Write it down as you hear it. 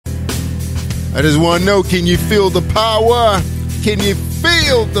I just want to know, can you feel the power? Can you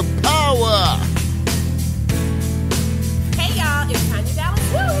feel the power? Hey y'all, it's Tanya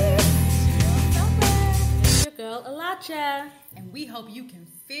Dallas Willis. It's your girl Alacha. And we hope you can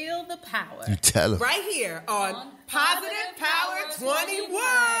feel the power. You tell 'em. Right here on Positive Power 21.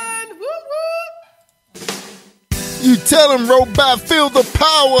 Woo woo. You tell them, Robot, feel the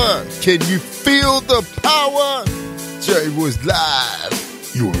power. Can you feel the power? Jerry Royce Live.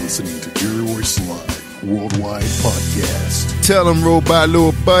 You are listening to Jerry Royce Live Worldwide Podcast. Tell them, Robot,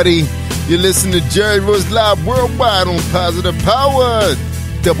 little buddy. You listen to Jerry Royce Live Worldwide on Positive Power.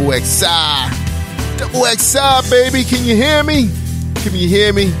 Double XI. Double XI, baby. Can you hear me? Can you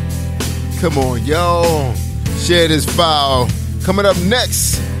hear me? Come on, y'all. Share this file. Coming up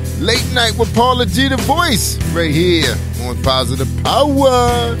next, Late Night with Paula G, the voice, right here on Positive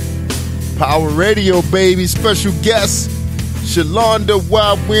Power. Power Radio, baby. Special guest, Shalonda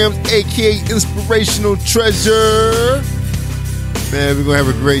Wild Williams, a.k.a. Inspirational Treasure. Man, we're going to have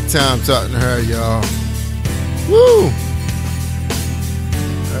a great time talking to her, y'all. Woo! All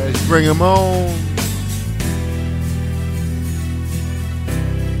right, let's bring them on.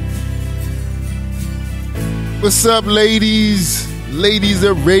 What's up, ladies? Ladies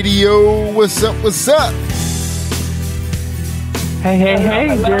of radio, what's up, what's up?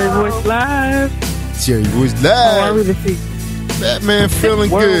 Hey, Jerry Royce Live. Jerry Royce How are we Live. this evening? Batman feeling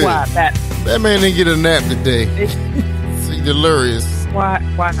good. Worldwide, Batman didn't get a nap today. See, delirious. Why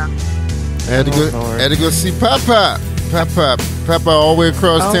not? I had to go. Lord. Had to go see Papa. Papa all the way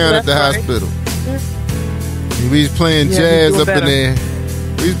across town at that's the right. hospital. We was playing Yeah, jazz he's up doing in there.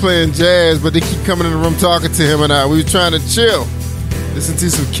 We was playing jazz, but they keep coming in the room talking to him and I. We was trying to chill, listen to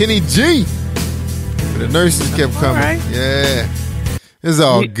some Kenny G. But the nurses kept coming. right. Yeah, it's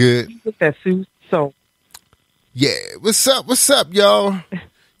all You- good. Look at Sue. So Yeah, what's up? What's up, y'all?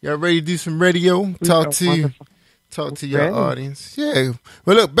 Y'all ready to do some radio? Talk are to wonderful. talk to your Ready. audience. Yeah.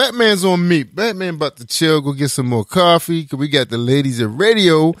 Well, look, Batman's on me. Batman about to chill, go get some more coffee, because we got the ladies of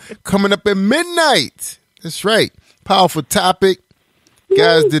radio coming up at midnight. That's right. Powerful topic.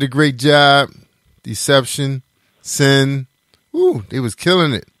 Guys did a great job. Deception, sin. Ooh, they was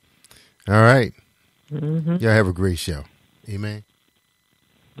killing it. All right. Y'all have a great show. Amen.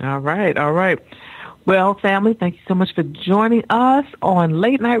 all right. Well, family, thank you so much for joining us on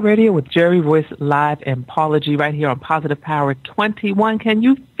Late Night Radio with Jerry Royce Live and Paula G right here on Positive Power 21. Can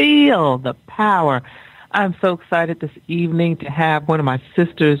you feel the power? I'm so excited this evening to have one of my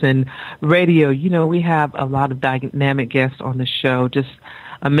sisters in radio. You know, we have a lot of dynamic guests on the show, just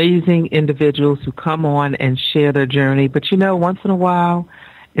amazing individuals who come on and share their journey. But, you know, once in a while,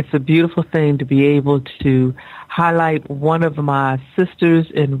 it's a beautiful thing to be able to highlight one of my sisters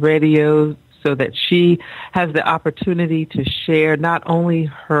in radio so that she has the opportunity to share not only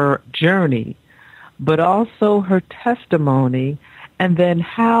her journey, but also her testimony, and then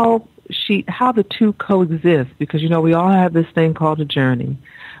how the two coexist. Because, you know, we all have this thing called a journey.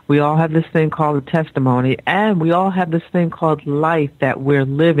 We all have this thing called a testimony, and we all have this thing called life that we're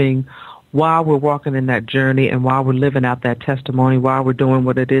living while we're walking in that journey and while we're living out that testimony, while we're doing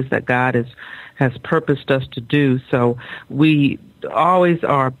what it is that God has purposed us to do. So we always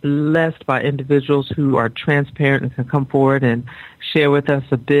are blessed by individuals who are transparent and can come forward and share with us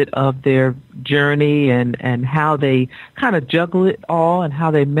a bit of their journey and how they kind of juggle it all and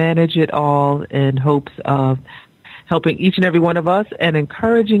how they manage it all in hopes of helping each and every one of us and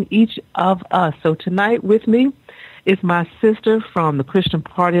encouraging each of us. So tonight with me is my sister from the Christian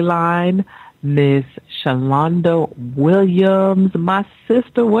Party line, Miss Shalonda Williams. My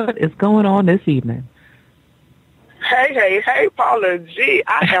sister, what is going on this evening? Hey, Paula G.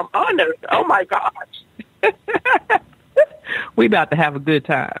 I am honored. Oh, my gosh. We about to have a good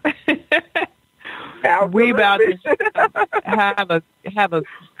time. We about to have a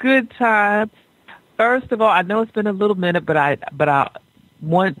good time. First of all, I know it's been a little minute, but I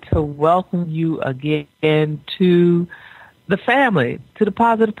want to welcome you again to the family, to the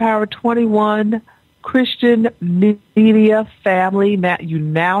Positive Power 21 Christian Media family. Now you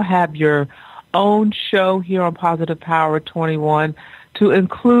now have your own show here on Positive Power 21, to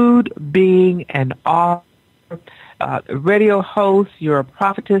include being an author, radio host, you're a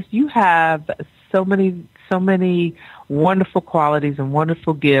prophetess. You have so many wonderful qualities and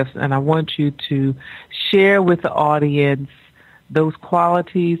wonderful gifts, and I want you to share with the audience those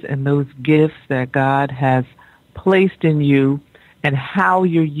qualities and those gifts that God has placed in you and how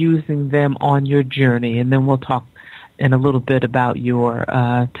you're using them on your journey. And then we'll talk in a little bit about your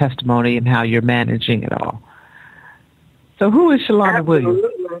testimony and how you're managing it all. So who is Shalonda Williams?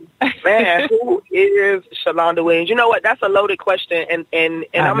 Man, who is Shalonda Williams? You know what? That's a loaded question, and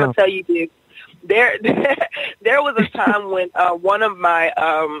I'm going to tell you this. there there was a time when one of my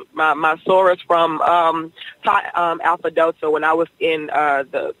my sorors from Alpha Delta, when I was in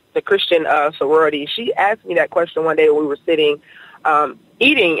the Christian sorority, she asked me that question one day when we were sitting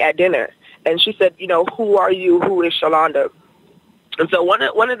eating at dinner, and she said, who are you? Who is Shalonda? And so one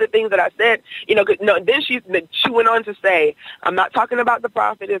of the things that I said, then she went on to say, I'm not talking about the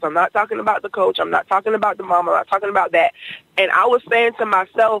prophetess, I'm not talking about the coach, I'm not talking about the mama, I'm not talking about that. And I was saying to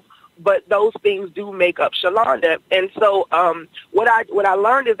myself, but those things do make up Shalonda. And so what I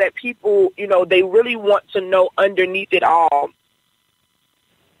learned is that people, they really want to know underneath it all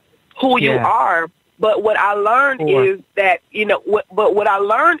who you are. But what I learned is that, what I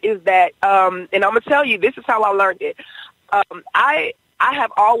learned is that, and I'm going to tell you, this is how I learned it. I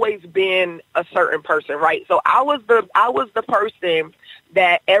have always been a certain person, right? So I was the person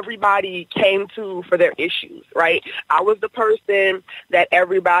that everybody came to for their issues, right? I was the person that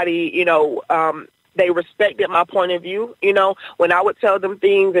everybody, they respected my point of view, when I would tell them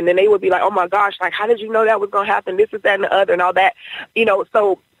things, and then they would be like, oh my gosh, like, how did you know that was going to happen? This is that and the other and all that,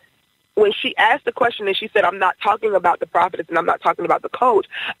 so when she asked the question and she said, I'm not talking about the prophetess and I'm not talking about the coach,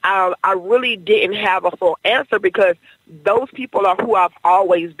 I really didn't have a full answer, because those people are who I've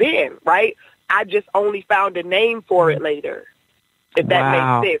always been, right? I just only found a name for it later, if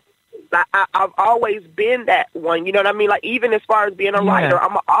that makes sense. I've always been that one, you know what I mean? Like, even as far as being a writer,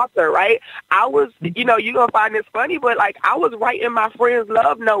 I'm an author, right? I was, you're going to find this funny, but, like, I was writing my friends'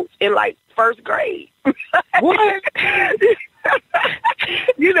 love notes in, like, first grade. What?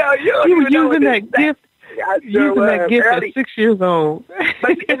 You were using that gift. Using that gift at 6 years old.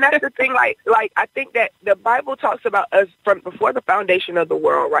 And that's the thing, like I think that the Bible talks about us from before the foundation of the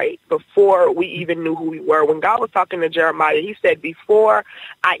world, right? Before we even knew who we were. When God was talking to Jeremiah, he said, before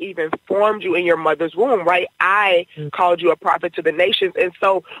I even formed you in your mother's womb, right, I called you a prophet to the nations. And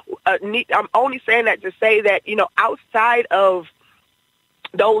so I'm only saying that to say that, outside of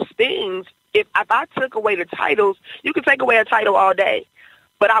those things, if I took away the titles, you could take away a title all day,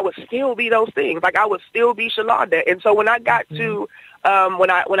 but I would still be those things. Like, I would still be Shalonda. And so when I got to when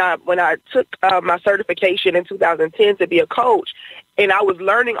I took my certification in 2010 to be a coach, and I was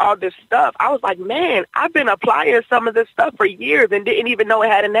learning all this stuff, I was like, man, I've been applying some of this stuff for years and didn't even know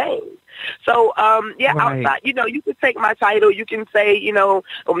it had a name. So, outside, you can take my title. You can say,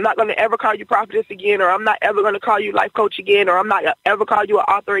 I'm not going to ever call you prophetess again, or I'm not ever going to call you life coach again, or I'm not going to ever call you an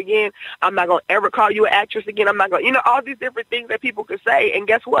author again. I'm not going to ever call you an actress again. I'm not going to, all these different things that people could say. And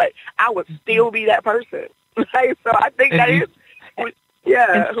guess what? I would still be that person. Right? So I think that is, and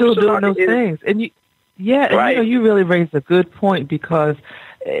still doing those things. And you really raised a good point, because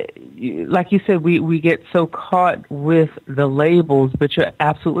like you said, we get so caught with the labels, but you're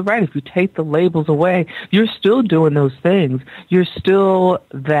absolutely right. If you take the labels away, you're still doing those things. You're still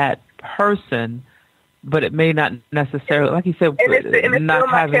that person, but it may not necessarily, like you said, it's not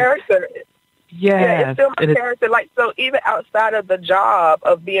still my character. Yeah, it's still my character. Like, so even outside of the job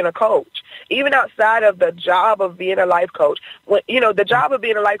of being a coach, even outside of the job of being a life coach, when the job of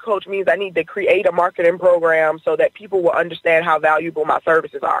being a life coach means I need to create a marketing program so that people will understand how valuable my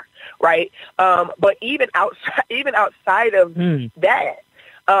services are, right? But even outside of that,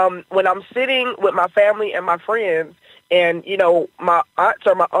 when I'm sitting with my family and my friends, and my aunts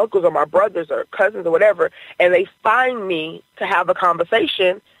or my uncles or my brothers or cousins or whatever, and they find me to have a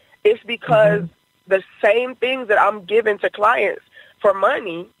conversation, it's because the same things that I'm giving to clients for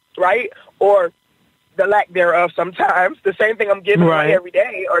money, right, or the lack thereof sometimes, the same thing I'm giving away every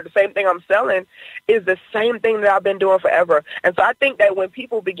day, or the same thing I'm selling, is the same thing that I've been doing forever. And so I think that when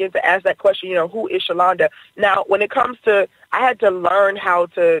people begin to ask that question, who is Shalonda? Now, when it comes to, I had to learn how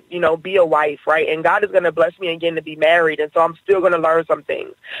to, be a wife, right? And God is going to bless me again to be married. And so I'm still going to learn some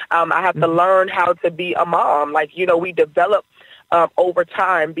things. I have to learn how to be a mom. Like, we develop over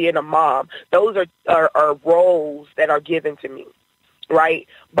time being a mom. Those are roles that are given to me, right?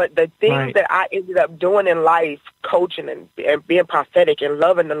 But the things that I ended up doing in life, coaching and being prophetic and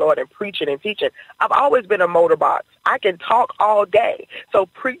loving the Lord and preaching and teaching, I've always been a motor box. I can talk all day. So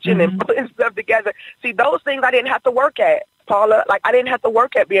preaching and putting stuff together, see, those things I didn't have to work at, Paula. Like, I didn't have to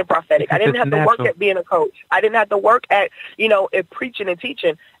work at being prophetic. I didn't have to work at being a coach. I didn't have to work at, at preaching and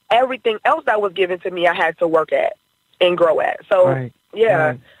teaching. Everything else that was given to me, I had to work at and grow at. So I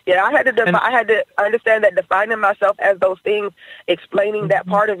had to understand that defining myself as those things, explaining that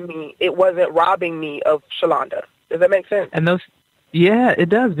part of me, it wasn't robbing me of Shalonda. Does that make sense? And it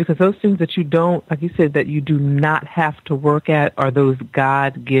does, because those things that you don't, like you said, that you do not have to work at are those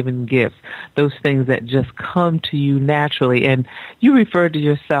God-given gifts, those things that just come to you naturally. And you referred to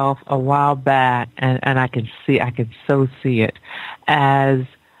yourself a while back, and I can so see it as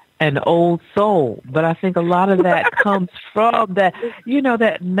an old soul. But I think a lot of that comes from that,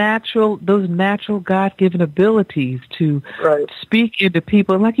 those natural God-given abilities to speak into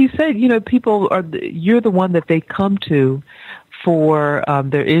people. And like you said, you're the one that they come to for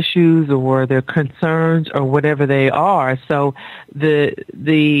their issues or their concerns or whatever they are. So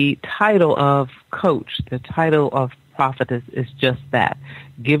the title of coach, the title of prophetess is just that,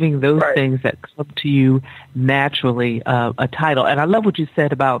 giving those things that come to you naturally a title. And I love what you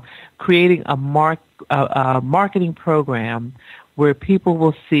said about creating a marketing program where people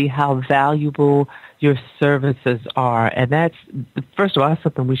will see how valuable your services are. And that's, first of all, that's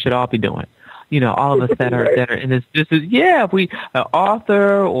something we should all be doing. All of us that are in this business, if we an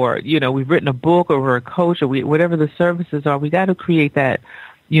author or we've written a book or we're a coach or whatever the services are, we got to create that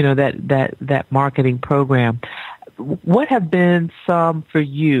that marketing program. What have been some for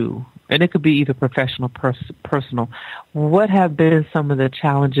you, and it could be either professional, personal? What have been some of the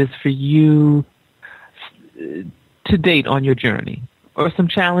challenges for you to date on your journey, or some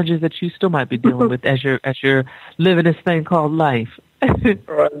challenges that you still might be dealing with as you're living this thing called life?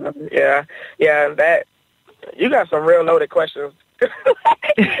 Yeah, that you got some real loaded questions.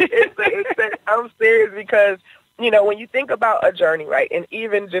 I'm serious because when you think about a journey, right, and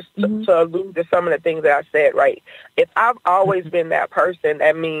even just to allude to some of the things that I said, right, if I've always been that person,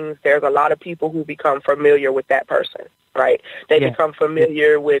 that means there's a lot of people who become familiar with that person, right? They become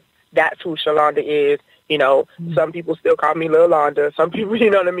familiar with that's who Shalonda is. Some people still call me Lil Londa. Some people,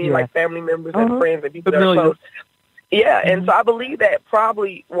 like family members and friends and people that are close. Yeah, and so I believe that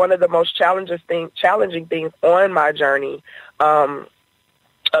probably one of the most challenging things on my journey of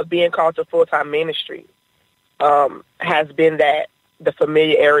being called to full-time ministry has been that the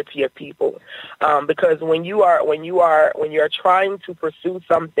familiarity of people, because when you're trying to pursue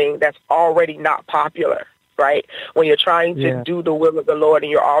something that's already not popular, right? When you're trying to do the will of the Lord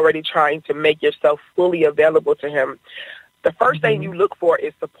and you're already trying to make yourself fully available to Him, the first thing you look for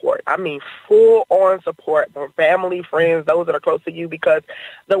is support. I mean, full-on support from family, friends, those that are close to you, because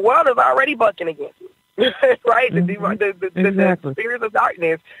the world is already bucking against you, right? The spirits of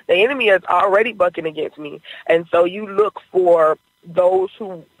darkness, the enemy is already bucking against me. And so you look for those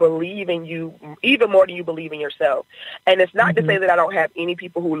who believe in you even more than you believe in yourself. And it's not to say that I don't have any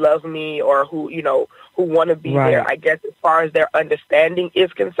people who love me or who want to be there, I guess, as far as their understanding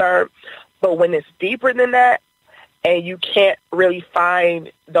is concerned. But when it's deeper than that, and you can't really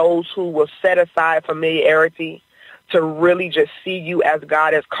find those who will set aside familiarity to really just see you as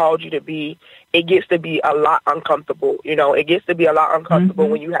God has called you to be, it gets to be a lot uncomfortable. It gets to be a lot uncomfortable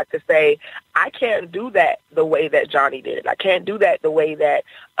when you have to say, I can't do that the way that Johnny did it. I can't do that the way that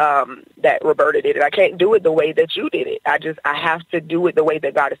that Roberta did it. I can't do it the way that you did it. I have to do it the way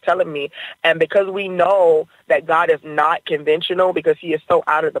that God is telling me. And because we know that God is not conventional, because He is so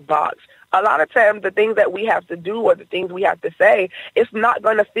out of the box, a lot of times the things that we have to do or the things we have to say, it's not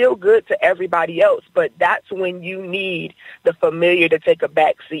going to feel good to everybody else. But that's when you need the familiar to take a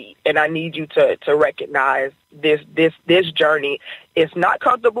back seat. And I need you to recognize this journey. It's not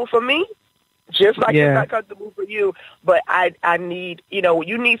comfortable for me, just like it's not comfortable for you. But I need,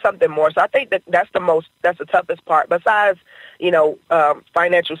 you need something more. So I think that's the toughest part, besides,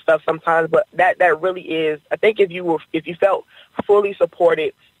 financial stuff sometimes. But that really is, I think if you felt fully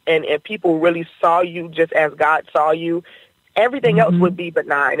supported, and people really saw you just as God saw you, everything else would be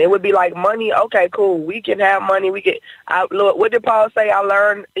benign. It would be like money. Okay, cool. We can have money. Lord, what did Paul say? I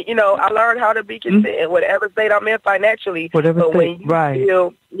learned how to be content in whatever state I'm in financially. When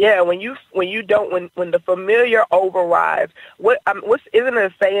you when the familiar overrides, isn't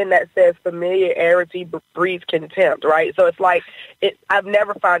a saying that says familiarity breeds contempt, right? So it's like, I've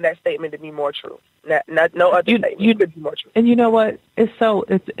never found that statement to be more true. No other statement could be more true. And you know what?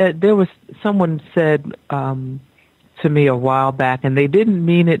 There was someone said to me a while back, and they didn't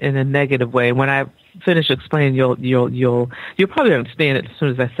mean it in a negative way. When I finish explaining, you'll probably understand it as soon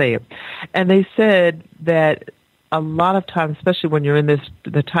as I say it. And they said that a lot of times, especially when you're in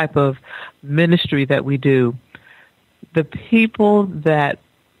the type of ministry that we do, the people that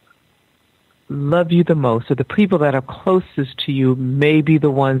love you the most, or the people that are closest to you, may be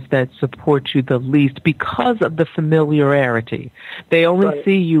the ones that support you the least because of the familiarity. They only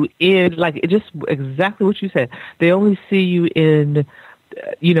see you in, just exactly what you said. They only see you in,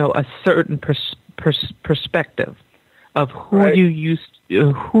 a certain perspective of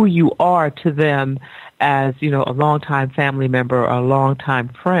who you are to them as, a longtime family member or a longtime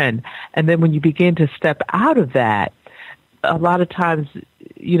friend. And then when you begin to step out of that, a lot of times,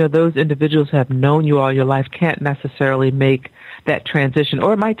 those individuals who have known you all your life can't necessarily make that transition,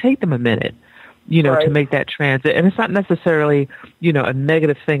 or it might take them a minute, you know, Right. to make that transit. And it's not necessarily, you know, a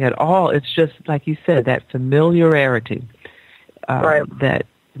negative thing at all. It's just, like you said, that familiarity Right.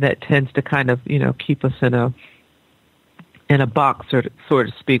 that tends to kind of, you know, keep us in a box, so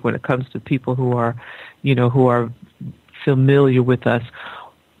to speak, when it comes to people who are, you know, who are familiar with us.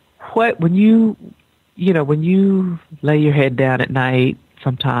 When you lay your head down at night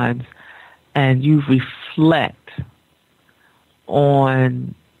sometimes and you reflect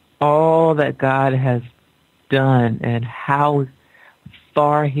on all that God has done and how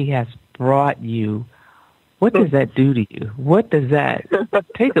far He has brought you, what does that do to you? What does that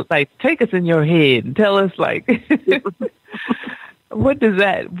take us in your head and tell us, like, what does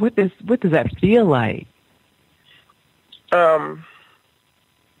that feel like?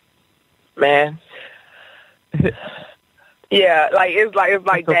 Man. Yeah, it's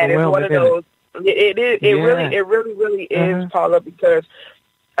like that. It's one of those. It is. It really is, Paula, because,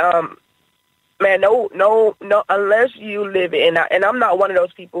 man, no, unless you live it, and I'm not one of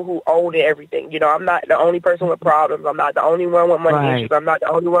those people who own everything. You know, I'm not the only person with problems. I'm not the only one with money issues. I'm not the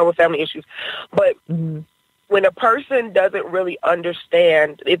only one with family issues. But when a person doesn't really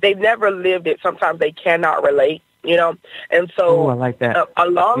understand, if they've never lived it, sometimes they cannot relate. You know, and so I like that.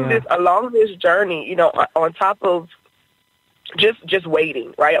 Along this journey, you know, on top of just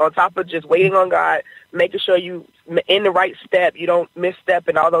waiting, right? On top of just waiting on God, making sure you in the right step, you don't misstep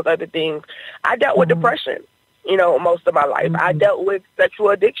and all those other things. I dealt with depression, you know, most of my life. I dealt with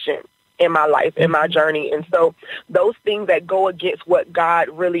sexual addiction in my life, in my journey. And so those things that go against what God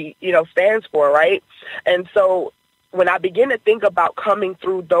really, you know, stands for, right? And so when I begin to think about coming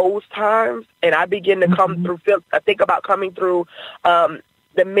through those times, and I begin to think about coming through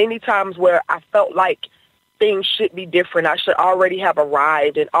the many times where I felt like things should be different, I should already have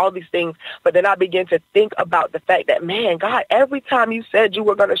arrived and all these things. But then I begin to think about the fact that, man, God, every time you said you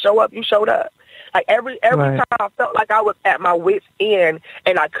were going to show up, you showed up. Like every time I felt like I was at my wit's end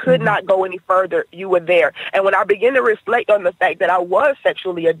and I could not go any further, you were there. And when I begin to reflect on the fact that I was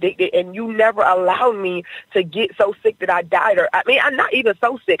sexually addicted and you never allowed me to get so sick that I died, or I mean, I'm not even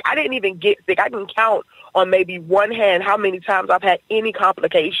so sick. I didn't even get sick. I can count on maybe one hand how many times I've had any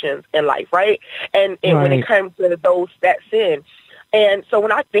complications in life, right? And when it comes to that sin. And so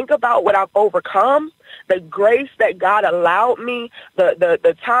when I think about what I've overcome, the grace that God allowed me,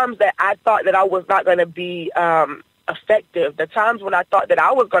 the times that I thought that I was not going to be effective, the times when I thought that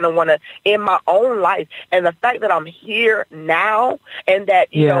I was going to want to end my own life, and the fact that I'm here now, and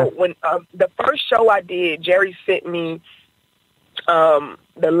that, you know, when the first show I did, Jerry sent me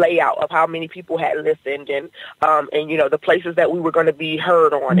the layout of how many people had listened and you know, the places that we were going to be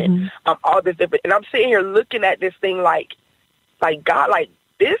heard on and all this different. And I'm sitting here looking at this thing like God, like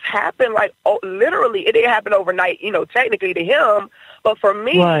this happened, like literally it didn't happen overnight, you know, technically to him. But for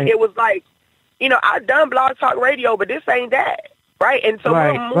me, it was like, you know, I've done Blog Talk Radio, but this ain't that. Right. And so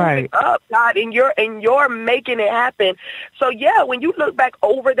we're moving up, God, and you're making it happen. So, yeah, when you look back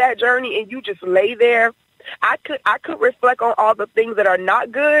over that journey and you just lay there, I could reflect on all the things that are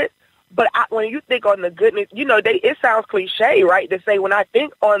not good. But when you think on the goodness, you know, it sounds cliche, right, to say when I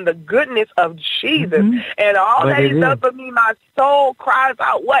think on the goodness of Jesus and all that He's done for me, my soul cries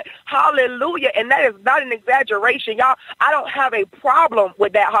out, what? Hallelujah. And that is not an exaggeration, y'all. I don't have a problem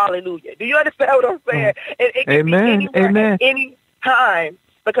with that hallelujah. Do you understand what I'm saying? It can be anywhere at any time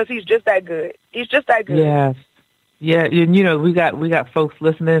because He's just that good. He's just that good. Yes. Yeah, and you know, we got folks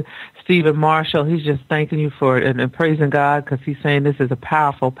listening. Stephen Marshall, he's just thanking you for it and praising God because he's saying this is a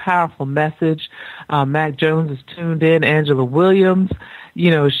powerful, powerful message. Mac Jones is tuned in. Angela Williams,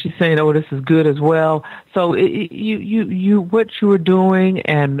 you know, she's saying, "Oh, this is good as well." So what you are doing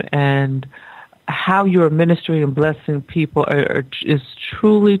and how you're ministering and blessing people is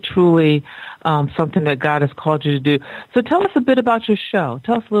truly, truly something that God has called you to do. So tell us a bit about your show.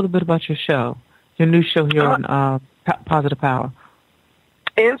 Tell us a little bit about your show, your new show here on Positive Power.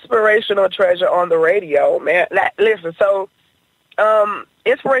 Inspirational Treasure on the radio, man. Listen, so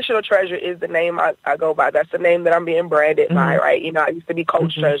Inspirational Treasure is the name I go by. That's the name that I'm being branded by, right? You know, I used to be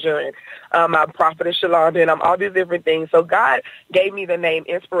Coach Treasure, and I'm Prophetess Shalonda, and I'm all these different things. So God gave me the name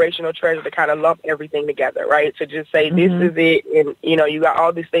Inspirational Treasure to kind of lump everything together, right? To just say this is it, and, you know, you got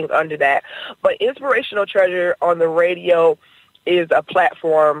all these things under that. But Inspirational Treasure on the radio is a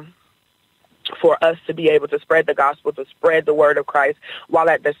platform for us to be able to spread the gospel, to spread the word of Christ, while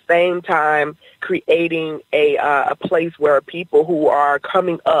at the same time creating a place where people who are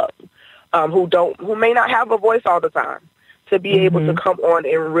coming up, who may not have a voice all the time, to be able to come on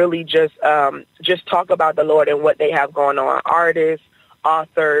and really just talk about the Lord and what they have going on. Artists,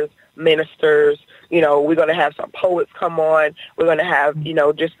 authors, ministers, you know, we're going to have some poets come on. We're going to have, you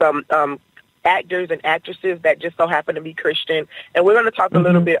know, just some actors and actresses that just so happen to be Christian. And we're going to talk a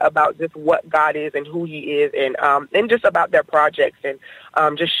little bit about just what God is and who he is, and just about their projects, and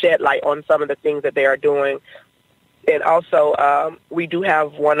just shed light on some of the things that they are doing. And also, we do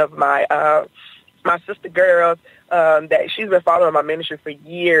have one of my sister girls that she's been following my ministry for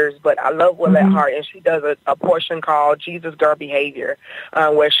years, but I love Willette Hart, and she does a portion called Jesus Girl Behavior,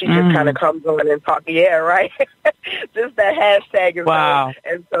 where she just kind of comes on and talks. Yeah, right. Just that hashtag is wow.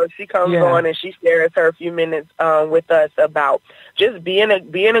 And so she comes on and she shares her few minutes with us about just being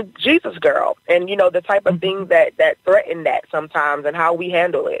a Jesus girl, and the type of things that threaten that sometimes, and how we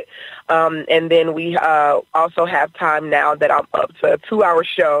handle it. And then we also have time now that I'm up to a 2-hour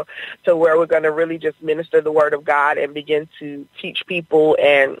show to where we're going to really just minister the word of God and begin to teach people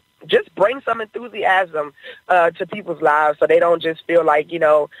and just bring some enthusiasm to people's lives, so they don't just feel like,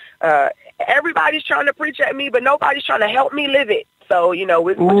 everybody's trying to preach at me, but nobody's trying to help me live it. So,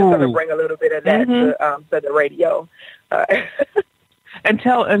 we're just going to bring a little bit of that to the radio. And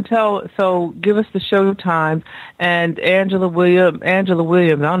tell, so give us the show time. And Angela Williams, I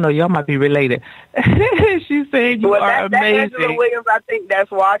don't know, y'all might be related. She's saying you are amazing. Angela Williams, I think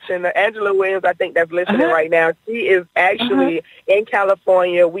that's watching. Angela Williams, I think that's listening right now. She is actually in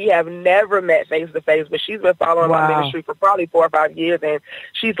California. We have never met face to face, but she's been following my ministry for probably 4 or 5 years, and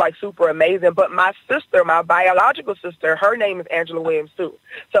she's like super amazing. But my sister, my biological sister, her name is Angela Williams too.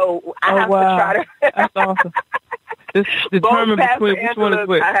 So I have to try to. That's awesome. Just determine between which one is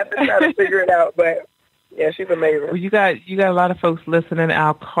which. I have to try to figure it out, but yeah, she's amazing. Well, you got a lot of folks listening.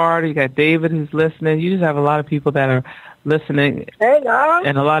 Al Carter, you got David who's listening. You just have a lot of people that are listening. Hey, y'all.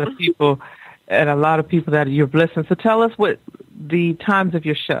 And a lot of people that you're listening. So tell us what the times of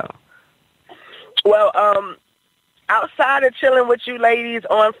your show. Well, outside of chilling with you ladies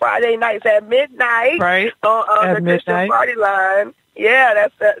on Friday nights at midnight, right? On the Christian Party Line. Yeah,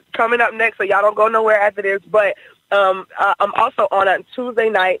 that's coming up next, so y'all don't go nowhere after this. But I'm also on Tuesday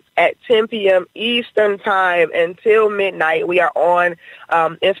nights at 10 p.m. Eastern Time until midnight. We are on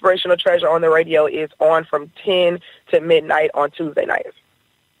Inspirational Treasure on the radio is on from 10 to midnight on Tuesday nights.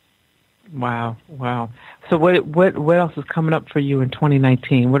 Wow. So what else is coming up for you in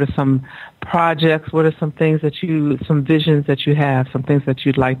 2019? What are some projects? What are some things some visions that you have, some things that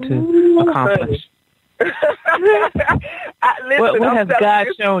you'd like to accomplish? What has God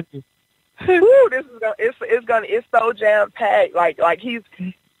shown you? It's so jam packed. Like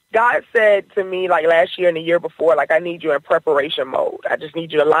God said to me like last year and the year before, like I need you in preparation mode. I just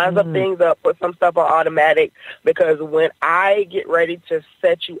need you to line some things up, put some stuff on automatic, because when I get ready to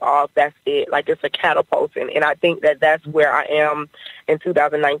set you off, that's it. Like it's a catapulting, and I think that's where I am in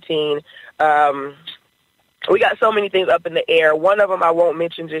 2019. We got so many things up in the air. One of them I won't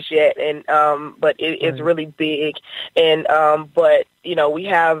mention just yet, and but it's really big. And but we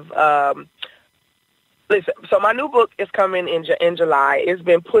have listen. So my new book is coming in July. It's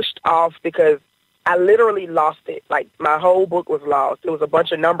been pushed off because I literally lost it. Like my whole book was lost. It was a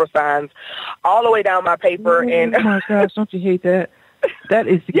bunch of number signs all the way down my paper. And oh my gosh, don't you hate that? That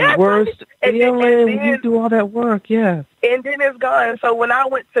is the worst feeling when you do all that work, yeah. And then it's gone. So when I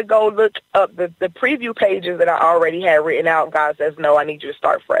went to go look up the preview pages that I already had written out, God says, no, I need you to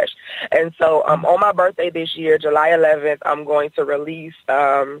start fresh. And so on my birthday this year, July 11th, I'm going to release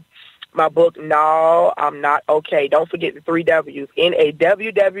my book, No, I'm Not Okay. Don't forget the 3 W's.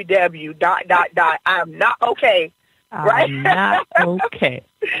 NAWWW ... I'm not okay. Right? I'm not okay.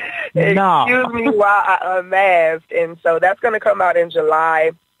 No. Excuse me while I unmasked. And so that's going to come out in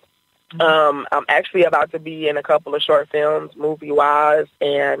July. I'm actually about to be in a couple of short films, movie-wise,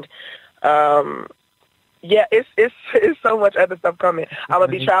 and it's so much other stuff coming. I'm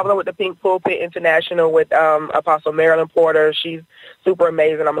going to be traveling with the Pink Pulpit International with Apostle Marilyn Porter. She's super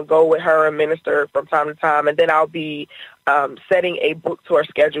amazing. I'm going to go with her and minister from time to time, and then I'll be setting a book tour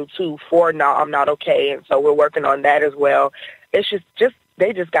schedule, too, for Now I'm Not Okay, and so we're working on that as well. It's just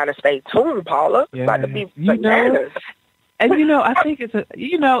they just got to stay tuned, Paula. Yeah. About to be bananas. And, I think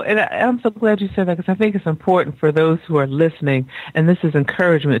and I'm so glad you said that, because I think it's important for those who are listening, and this is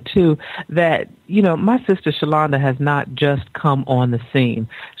encouragement, too, that, my sister Shalonda has not just come on the scene.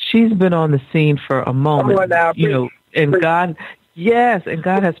 She's been on the scene for a moment, and God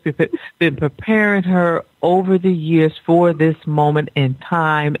has been preparing her over the years for this moment in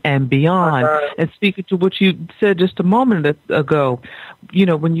time and beyond. And speaking to what you said just a moment ago,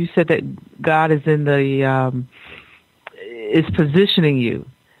 when you said that God is in is positioning you,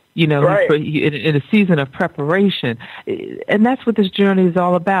 Right. in a season of preparation. And that's what this journey is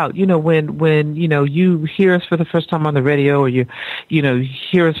all about. When you hear us for the first time on the radio, or you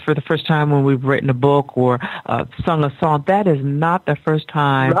hear us for the first time when we've written a book or sung a song, that is not the first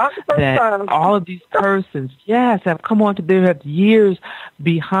time all of these persons, have come on to there, have years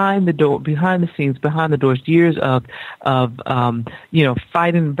behind the scenes, behind the doors, years of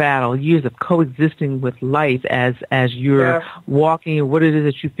fighting battle, years of coexisting with life as you're walking what it is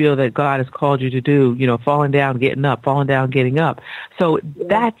that you feel that God has called you to do, falling down, getting up, falling down, getting up. So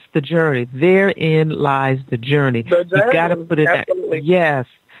that's the journey. Therein lies the journey. You got to put it,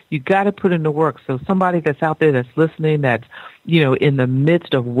 you got to put in the work. So somebody that's out there that's listening, that's, in the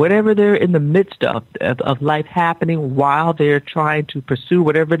midst of whatever they're in the midst of life happening while they're trying to pursue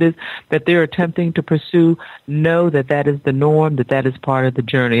whatever it is that they're attempting to pursue, know that is the norm, that is part of the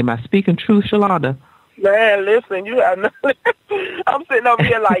journey. Am I speaking truth, Shalonda? Man, listen, you have no. I'm sitting over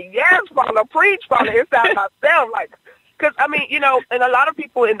here like, yes, Father, preach, Father, inside myself, like, because I mean, and a lot of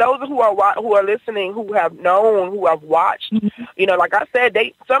people, and those who are listening, who have known, who have watched, like I said,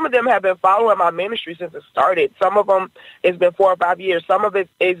 some of them have been following my ministry since it started. Some of them it's been 4 or 5 years. Some of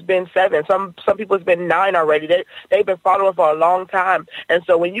it's been 7. Some people it's been 9 already. They've been following for a long time, and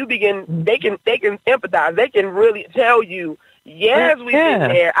so when you begin, they can empathize. They can really tell you. Yes, we've been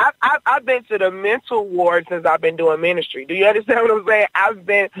there. I've been to the mental ward since I've been doing ministry. Do you understand what I'm saying? I've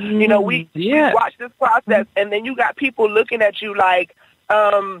been, we watch this process, and then you got people looking at you like,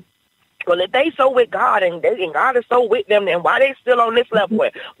 well, if they so with God and God is so with them, then why they still on this level?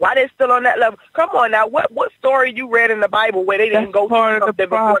 Why they still on that level? Come on now, what story you read in the Bible where they didn't go through something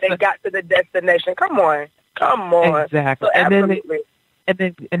before they got to the destination? Come on. Exactly. So absolutely.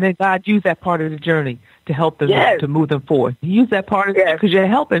 And then God used that part of the journey to help them to move them forward. He used that part of it because you're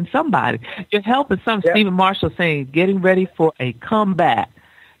helping somebody. You're helping some. Stephen Marshall saying, getting ready for a comeback.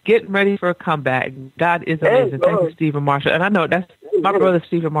 Getting ready for a comeback. God is amazing. Thank you, Stephen Marshall. And I know that's my brother,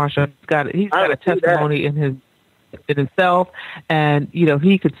 Stephen Marshall. He's got a testimony in himself, and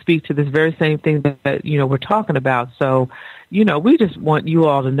he could speak to this very same thing that we're talking about. So, we just want you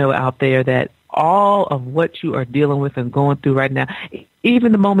all to know out there that all of what you are dealing with and going through right now,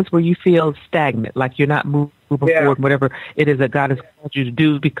 even the moments where you feel stagnant, like you're not moving forward, whatever it is that God has called you to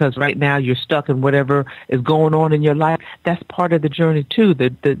do, because right now you're stuck in whatever is going on in your life, that's part of the journey too.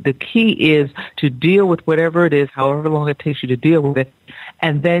 The key is to deal with whatever it is, however long it takes you to deal with it,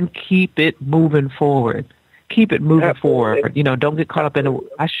 and then keep it moving forward. Keep it moving forward. Don't get caught up in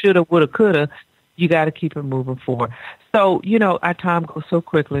I shoulda, woulda, coulda. You got to keep it moving forward. So, our time goes so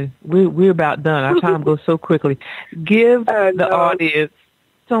quickly. We're about done. Our time goes so quickly. Give the audience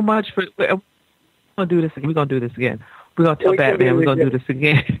so much for. We're gonna do this. We're gonna do this again. We're gonna tell Batman. We're gonna do this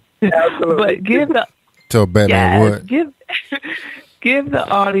again. Absolutely. But give the tell Batman what. Give the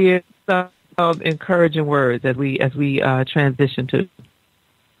audience some encouraging words as we transition to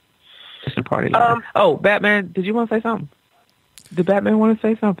the party line. Batman, did you want to say something? Did Batman want to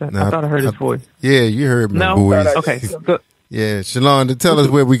say something? No, I thought I heard his voice. Yeah, you heard me, boys. Okay, good. Yeah, Shalonda, tell us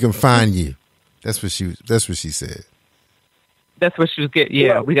where we can find you. That's what she said. That's what she was getting.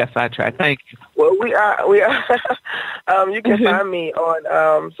 Yeah, we got sidetracked. Thank you. Well, we are. You can find me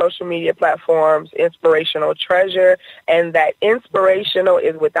on social media platforms, Inspirational Treasure, and that inspirational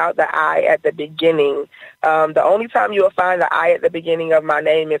is without the I at the beginning. The only time you will find the I at the beginning of my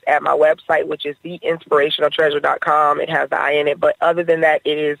name is at my website, which is theinspirationaltreasure.com. It has the I in it, but other than that,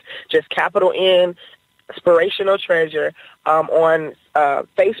 it is just capital N, Inspirational Treasure, on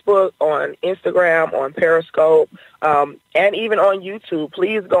Facebook, on Instagram, on Periscope, and even on YouTube.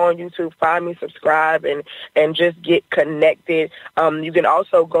 Please go on YouTube, find me, subscribe, and just get connected. You can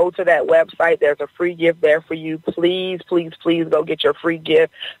also go to that website. There's a free gift there for you. Please, please, please go get your free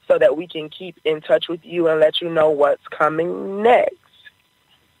gift so that we can keep in touch with you and let you know what's coming next.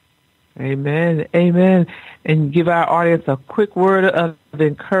 Amen. Amen. And give our audience a quick word of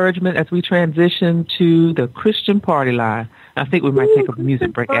encouragement as we transition to the Christian party line. I think we might take a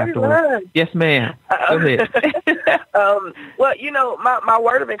music break afterwards. Yes, ma'am. Go ahead. Well, my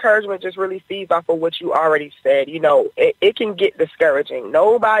word of encouragement just really feeds off of what you already said. It can get discouraging.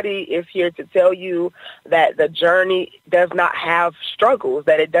 Nobody is here to tell you that the journey does not have struggles,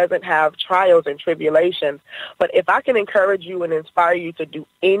 that it doesn't have trials and tribulations. But if I can encourage you and inspire you to do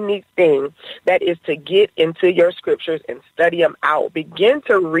anything, that is to get into your scriptures and study them out. Begin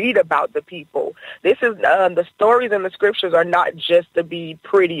to read about the people. This is the stories in the scriptures are are not just to be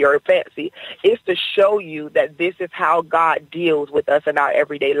pretty or fancy. It's to show you that this is how God deals with us in our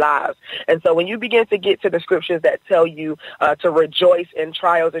everyday lives. And so when you begin to get to the scriptures that tell you to rejoice in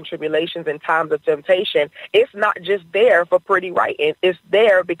trials and tribulations and times of temptation, it's not just there for pretty writing. It's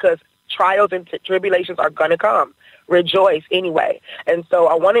there because trials and tribulations are going to come. Rejoice anyway. And so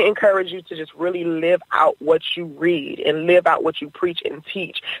I want to encourage you to just really live out what you read and live out what you preach and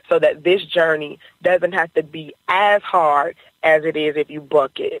teach so that this journey doesn't have to be as hard as it is if you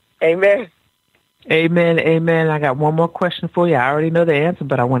book it. Amen. Amen, amen. I got one more question for you. I already know the answer,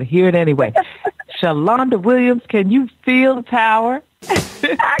 but I want to hear it anyway. Shalonda Williams, can you feel the power?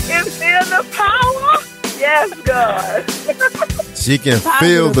 I can feel the power. Yes, God. She can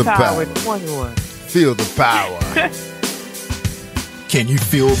feel the power. 21. Feel the power. Can you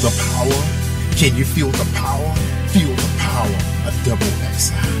feel the power? Can you feel the power? Feel the power of Double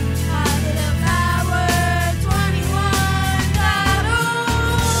XI. Positive Power 21.org.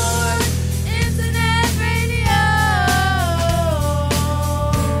 Internet radio.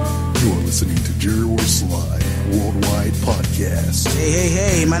 You're listening to Jerry Royce Live Worldwide Podcast.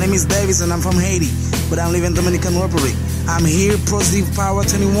 Hey, my name is Davis and I'm from Haiti, but I live in Dominican Republic. I'm here, Positive Power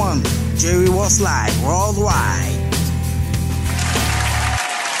 21, Jerry Royce Live Worldwide.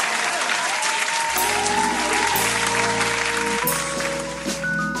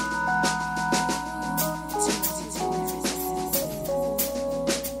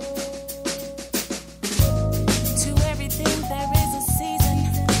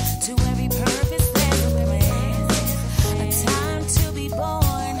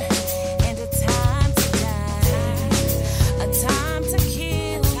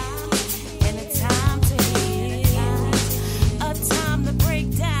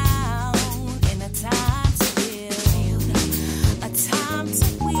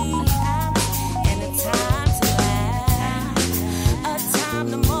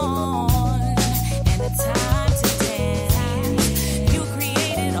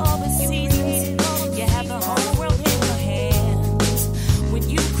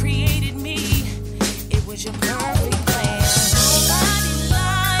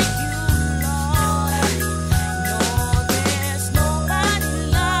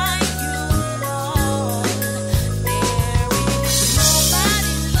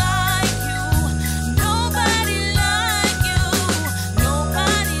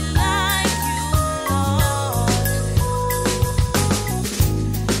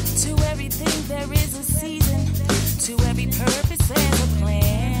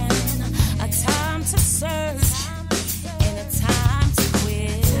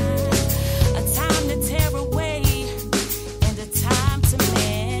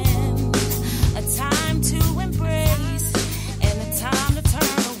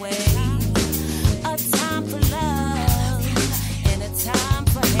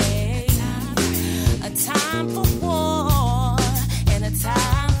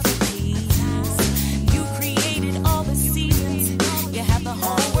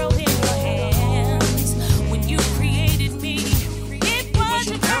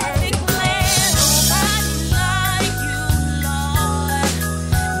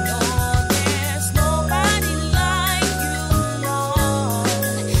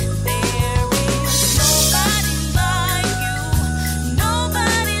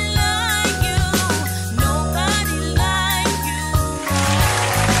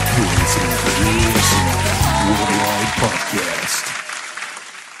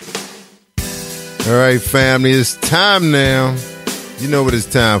 All right, family, it's time now. You know what it's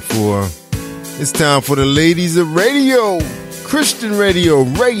time for. It's time for the ladies of radio. Christian radio,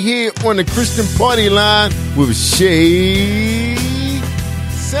 right here on the Christian Party Line with Shay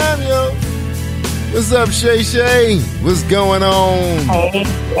Samuel. What's up, Shay? What's going on?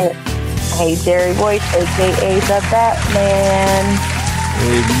 Hey, Jerry Royce, a.k.a. the Batman.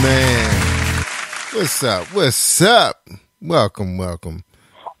 Hey, man. What's up? Welcome.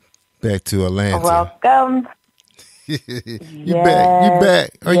 Back to Atlanta. Welcome. You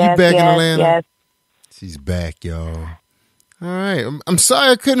back. Are you back in Atlanta? Yes. She's back, y'all. All right. I'm sorry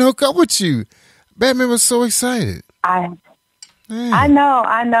I couldn't hook up with you. Batman was so excited. I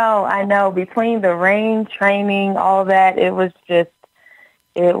know. Between the rain, training, all that, it was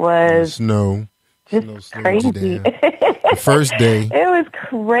snow. Just crazy. The first day. It was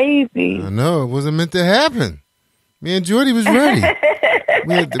crazy. I know. It wasn't meant to happen. Me and Jordy was ready.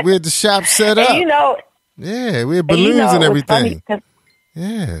 we had the shop set up. And we had balloons and everything.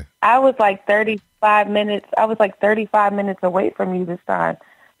 Yeah. I was like 35 minutes. Away from you this time,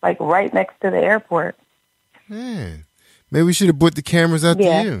 like right next to the airport. Yeah. Maybe we should have put the cameras out to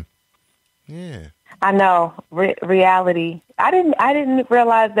you. Yeah. I know. Reality. I didn't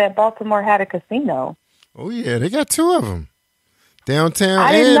realize that Baltimore had a casino. Oh, yeah. They got 2 of them. Downtown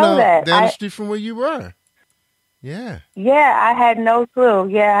I didn't know that. down the street from where you were. Yeah. Yeah, I had no clue.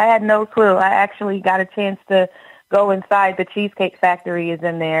 I actually got a chance to go inside. The Cheesecake Factory is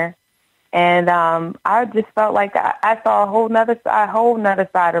in there. And I just felt like I saw a whole nother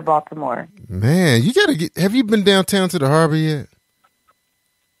side of Baltimore. Man, you got to have you been downtown to the harbor yet?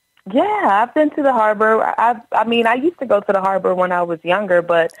 Yeah, I've been to the harbor. I used to go to the harbor when I was younger,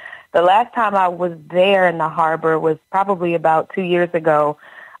 but the last time I was there in the harbor was probably about 2 years ago,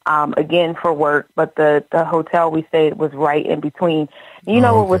 again for work, but the hotel we stayed was right in between. You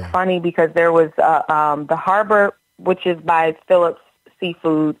know, It was funny because there was the harbor, which is by Phillips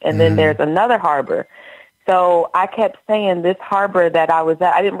Seafood, and then there's another harbor. So I kept saying this harbor that I was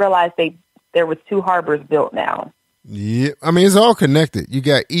at, I didn't realize there was 2 harbors built now. Yeah, I mean, it's all connected. You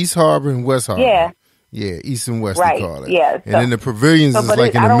got East Harbor and West Harbor. Yeah. Yeah, East and West, right. they call it. Yeah. And then the pavilions is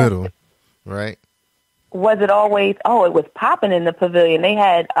like in the middle, right? Was it always, it was popping in the pavilion. They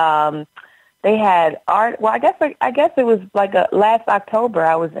had art. Well, I guess it was like last October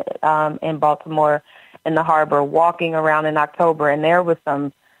I was in Baltimore in the harbor walking around in October, and there was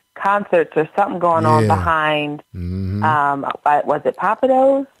some concerts or something going on behind, was it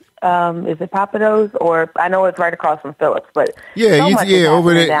Papados? Is it Papados? Or I know it's right across from Phillips, but over there.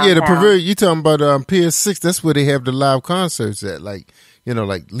 Downtown. Yeah, the pavilion. You talking about Pier 6? That's where they have the live concerts at. Like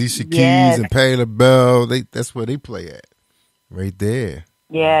like Alicia Keys and Patti LaBelle. That's where they play at, right there.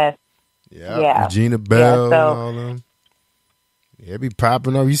 Yes. Yeah. Regina Bell and all them. Yeah, be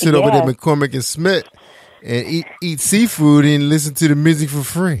popping up. You sit over there, McCormick and Smith, and eat seafood and listen to the music for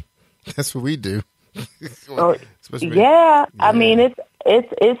free. That's what we do. I mean,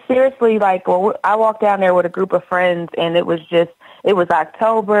 it's seriously like, I walked down there with a group of friends, and it was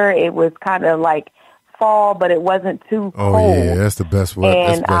October. It was kind of like fall, but it wasn't too cold. Oh, yeah, that's the best weather.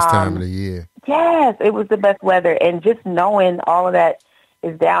 That's the best time of the year. Yes, it was the best weather, and just knowing all of that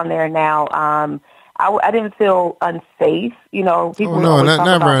is down there now, I didn't feel unsafe. People not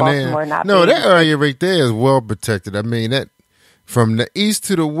about around Baltimore there. No, that area right there is well protected. I mean, that from the east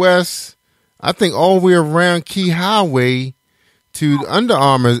to the west, I think all the way around Key Highway to Under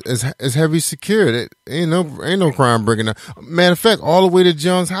Armour is heavy secured. Ain't no crime breaking out. Matter of fact, all the way to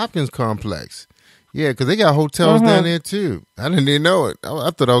Johns Hopkins Complex. Yeah, because they got hotels down there too. I didn't even know it.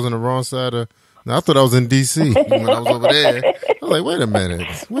 I thought I was on the wrong side of. I thought I was in D.C. when I was over there. I was like, wait a minute,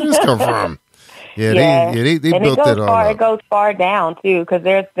 where did this come from? Yeah, they built that all up. It goes far down too, because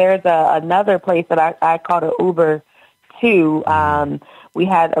there's another place that I called an Uber to. We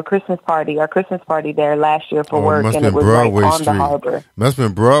had our Christmas party there last year for work, and it was Broadway right on Street. the harbor. Must have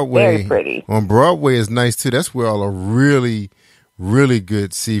been Broadway. Very pretty. On Broadway is nice too. That's where all the really, really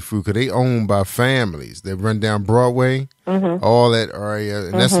good seafood, because they owned by families. They run down Broadway, all that area,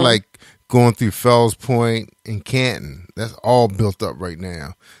 and that's like going through Fells Point and Canton. That's all built up right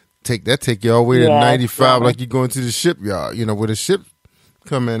now. Take you all the way to 95, like you're going to the shipyard. Where the ship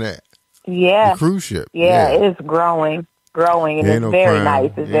come in at. Yeah, the cruise ship. Yeah, it is growing, and it's very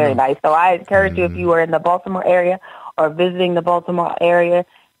nice. It's very nice. So I encourage you, if you are in the Baltimore area or visiting the Baltimore area,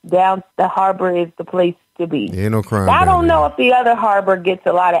 down the harbor is the place to be. Ain't no crime. I don't know if the other harbor gets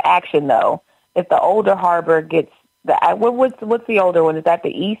a lot of action though. If the older harbor gets what's the older one? Is that the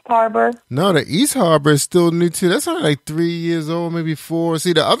East Harbor? No, the East Harbor is still new too. That's only like 3 years old, maybe 4.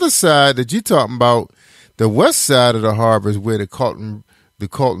 See, the other side that you're talking about, the west side of the harbor is where the Carlton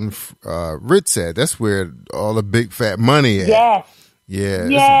Ritz at. That's where all the big fat money at. Yes. Yeah.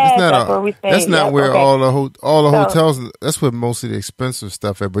 Yes, that's where we stay. That's not where all the hotels. That's where most of the expensive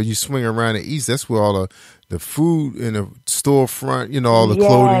stuff at. But you swing around the east, that's where all the food in the storefront. All the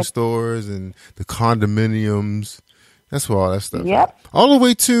clothing stores and the condominiums. That's where all that stuff. Yep. At. All the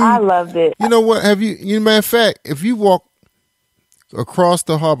way to. I loved it. You know what? Matter of fact, if you walk across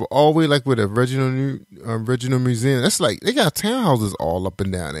the harbor all the way, like with the original museum, that's like they got townhouses all up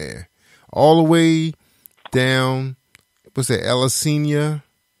and down there, all the way down. What's that? Ellisenia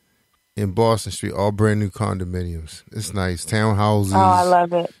in Boston Street, all brand new condominiums. It's nice townhouses. Oh, I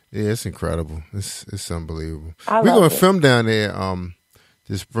love it. Yeah, it's incredible. It's unbelievable. We're going to film down there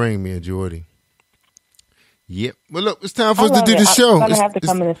this spring, me and Jordy. Yep. Well, look, it's time for us to do the show. I'm gonna have to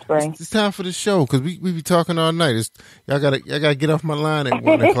come in the spring. It's time for the show because we be talking all night. Y'all gotta get off my line at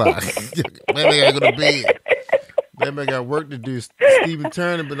 1 o'clock. Man, I gotta go to bed. Man, I got work to do. Stephen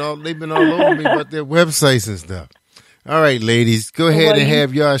Turner they've been all over me about their websites and stuff. All right, ladies, go ahead and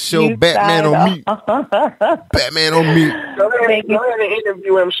have y'all show Batman on mute. Batman on mute. Go ahead and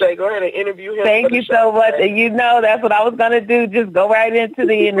interview him, Shay. Go ahead and interview him. Thank you so much. You know, that's what I was going to do. Just go right into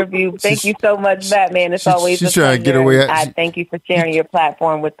the interview. Thank you so much, Batman. It's always a pleasure. Trying to get away. I thank you for sharing your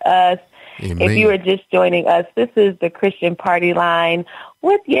platform with us. Amen. If you are just joining us, this is the Christian Party Line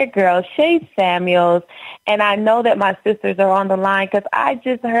with your girl, Shay Samuels. And I know that my sisters are on the line because I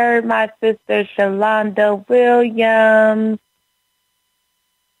just heard my sister, Shalonda Williams.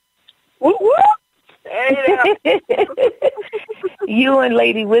 Whoop, whoop. Hey, You and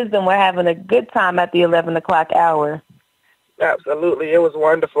Lady Wisdom were having a good time at the 11 o'clock hour. Absolutely. It was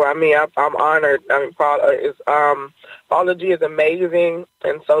wonderful. I mean, I'm honored. I mean, Paula G is amazing.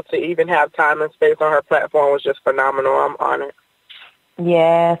 And so to even have time and space on her platform was just phenomenal. I'm honored.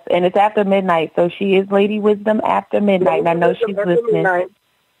 Yes, and it's after midnight, so she is Lady Wisdom after midnight, and I know she's listening.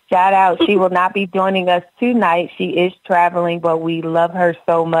 Shout out. She will not be joining us tonight. She is traveling, but we love her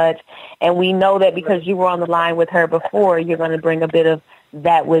so much, and we know that because you were on the line with her before, you're going to bring a bit of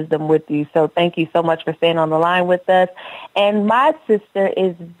that wisdom with you. So thank you so much for staying on the line with us. And my sister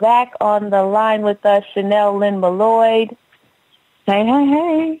is back on the line with us, Chanel Lynn Malloyd. Hey, hey,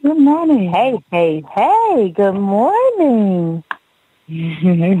 hey, good morning. Hey, hey, hey, good morning.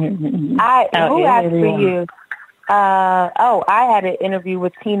 Who asked for you? I had an interview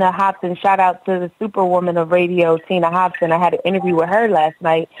with Tina Hobson. Shout out to the superwoman of radio, Tina Hobson. I had an interview with her last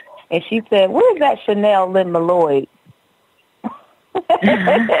night, and she said, "Where's that Chanel Lynn Malloyd?"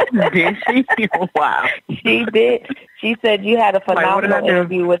 Did she? Wow. She did. She said you had a phenomenal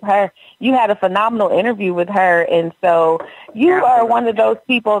interview with her. You had a phenomenal interview with her, and so you are one of those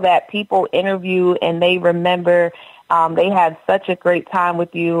people that people interview and they remember. They had such a great time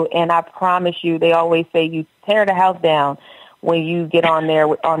with you, and I promise you, they always say you tear the house down when you get on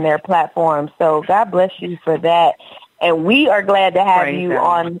their platform. So God bless you for that. And we are glad to have you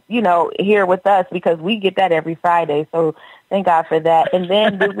on, here with us because we get that every Friday. So thank God for that. And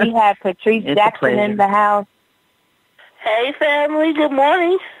then did we have Patrice Jackson in the house? Hey, family. Good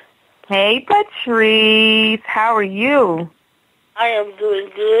morning. Hey, Patrice. How are you? I am doing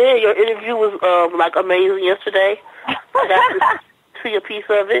good. Your interview was amazing yesterday. I got to see a piece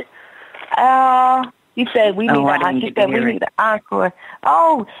of it. She said we need an encore.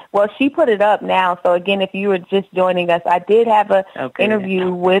 Oh, well, she put it up now. So again, if you were just joining us, I did have a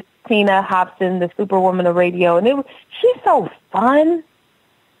interview with Tina Hobson, the superwoman of radio, and she's so fun.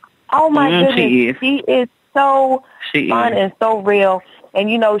 Oh my goodness, she is so fun and so real. And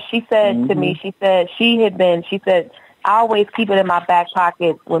she said to me, she said I always keep it in my back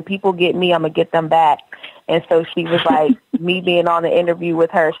pocket. When people get me, I'm gonna get them back. And so she was like, me being on the interview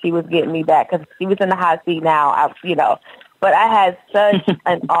with her, she was getting me back because she was in the hot seat now, But I had such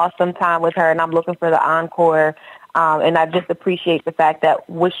an awesome time with her, and I'm looking for the encore. And I just appreciate the fact that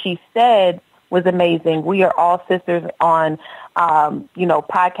what she said was amazing. We are all sisters on,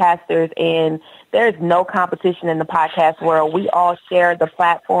 podcasters, and there's no competition in the podcast world. We all share the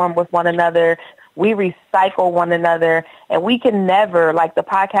platform with one another. We recycle one another, and we can never, the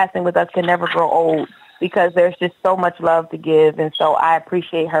podcasting with us can never grow old because there's just so much love to give, and so I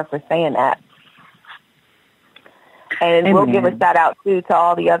appreciate her for saying that. And Amen. We'll give a shout-out, too, to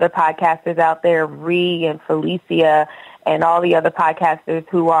all the other podcasters out there, Ree and Felicia, and all the other podcasters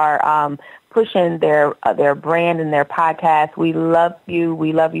who are pushing their brand and their podcast. We love you,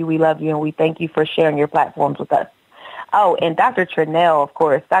 we love you, we love you, and we thank you for sharing your platforms with us. Oh, and Dr. Trinell, of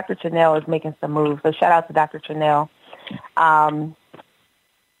course. Dr. Trinell is making some moves, so shout out to Dr. Trinell.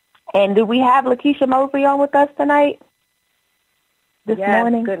 And do we have Lakeisha Mosley on with us tonight? This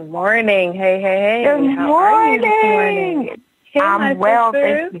morning? Good morning. Hey. Good morning. How are you this morning? Hey, I'm well,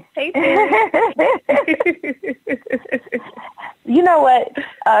 sisters. Thank you. Hey, you know what?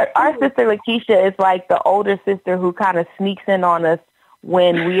 Our sister Lakeisha is like the older sister who kind of sneaks in on us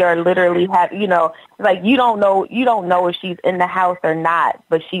when we are literally you don't know if she's in the house or not,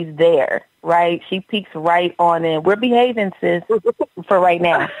 but she's there, right? She peeks right on in. We're behaving, sis, for right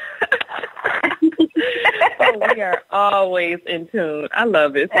now. We are always in tune. I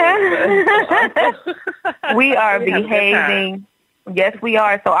love it. We are behaving. Yes, we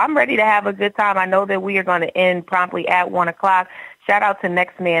are. So I'm ready to have a good time. I know that we are going to end promptly at 1 o'clock. Shout out to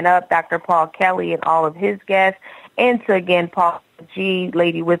Next Man Up, Dr. Paul Kelly, and all of his guests. And to, again, Paul G,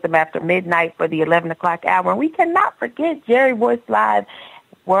 Lady Wisdom After Midnight for the 11 o'clock hour. And we cannot forget Jerry Voice Live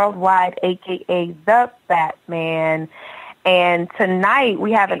Worldwide, a.k.a. The Batman. And tonight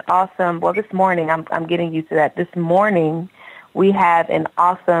we have an awesome, this morning, I'm getting used to that. This morning we have an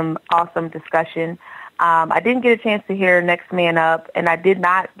awesome discussion. I didn't get a chance to hear Next Man Up, and I did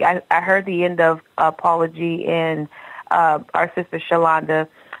not, I heard the end of Paula G and our sister Shalonda.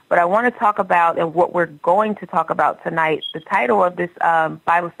 But I want to talk about, and what we're going to talk about tonight, the title of this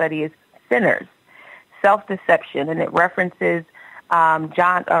Bible study is Sinners, Self-Deception, and it references 1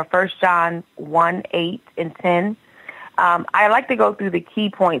 John 1, 8 and 10. I like to go through the key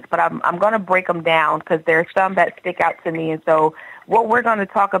points, but I'm going to break them down because there are some that stick out to me. And so what we're going to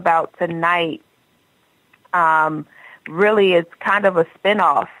talk about tonight really is kind of a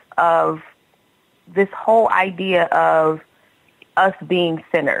spinoff of this whole idea of us being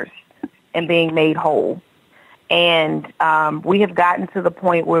sinners and being made whole. And we have gotten to the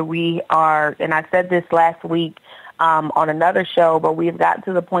point where we are, and I said this last week on another show, but we have gotten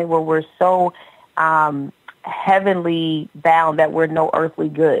to the point where we're so heavenly bound that we're no earthly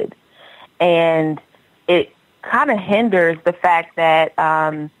good. And it kind of hinders the fact that,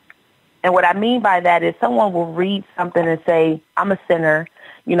 and what I mean by that is someone will read something and say, I'm a sinner.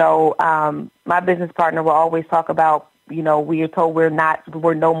 You know, my business partner will always talk about, you know, we are told we're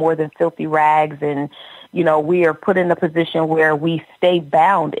no more than filthy rags, and, you know, we are put in a position where we stay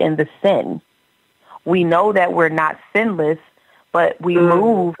bound in the sin. We know that we're not sinless, but we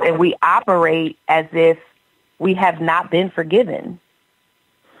move and we operate as if we have not been forgiven.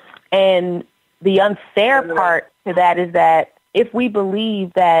 And the unfair part to that is that if we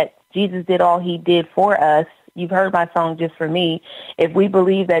believe that Jesus did all he did for us, you've heard my song Just For Me, if we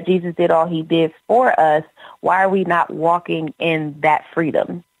believe that Jesus did all he did for us, why are we not walking in that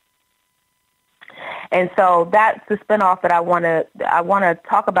freedom? And so that's the spinoff that I want to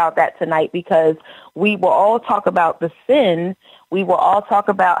talk about that tonight, because we will all talk about the sin. We will all talk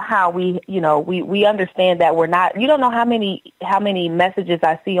about how we understand that we're not. You don't know how many messages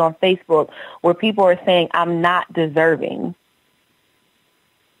I see on Facebook where people are saying, I'm not deserving.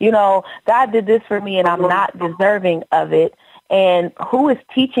 You know, God did this for me and I'm not deserving of it. And who is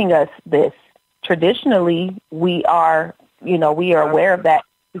teaching us this? Traditionally, we are aware of that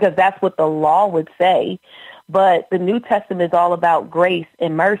because that's what the law would say. But the New Testament is all about grace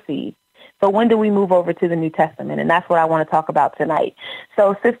and mercy. So when do we move over to the New Testament? And that's what I want to talk about tonight.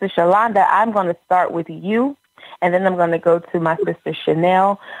 So, Sister Shalonda, I'm going to start with you, and then I'm going to go to my sister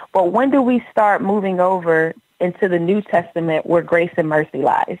Chanel. But when do we start moving over into the New Testament where grace and mercy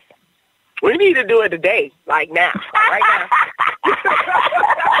lies? We need to do it today, like now, right now.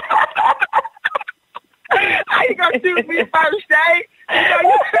 How you going to choose me first, Jay?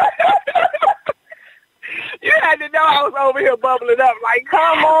 You had to know I was over here bubbling up. Like,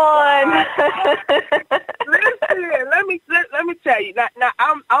 come on. Listen, let me tell you. Now,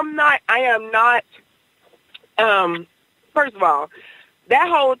 I am not. First of all, that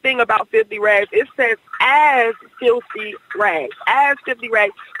whole thing about filthy rags, it says as filthy rags,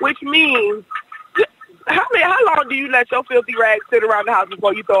 which means how long do you let your filthy rags sit around the house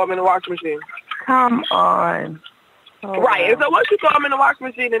before you throw them in the washing machine? Come on. Oh, right, and so once you throw them in the washing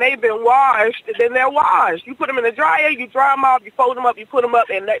machine and they've been washed, then they're washed. You put them in the dryer, you dry them off, you fold them up, you put them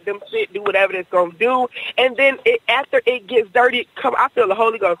up, and let them sit, do whatever it's going to do. And then after it gets dirty, I feel the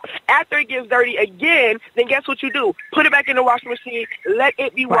Holy Ghost. After it gets dirty again, then guess what you do? Put it back in the washing machine, let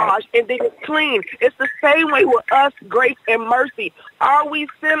it be washed, and then it's clean. It's the same way with us, grace and mercy. Are we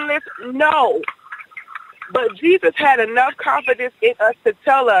sinless? No. But Jesus had enough confidence in us to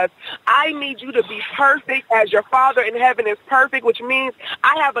tell us, I need you to be perfect as your Father in heaven is perfect, which means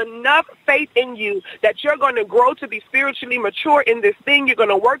I have enough faith in you that you're going to grow to be spiritually mature in this thing. You're going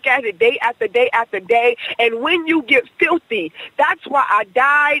to work at it day after day after day. And when you get filthy, that's why I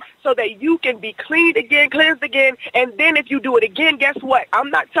died, so that you can be cleaned again, cleansed again. And then if you do it again, guess what? I'm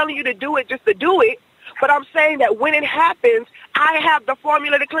not telling you to do it just to do it. But I'm saying that when it happens, I have the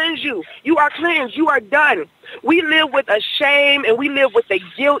formula to cleanse you. You are cleansed. You are done. We live with a shame, and we live with the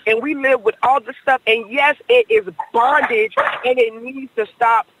guilt, and we live with all the stuff. And, yes, it is bondage, and it needs to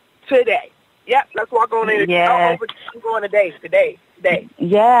stop today. Yep, let's walk on in. Yes. I'm going today.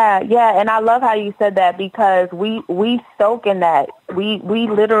 Yeah, and I love how you said that, because we soak in that. We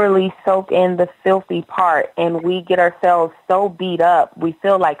literally soak in the filthy part, and we get ourselves so beat up. We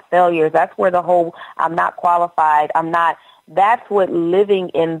feel like failures. That's where the whole I'm not qualified, that's what living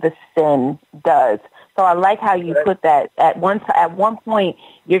in the sin does. So I like how you put that. At one point,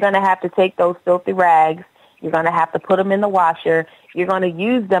 you're going to have to take those filthy rags. You're going to have to put them in the washer. You're going to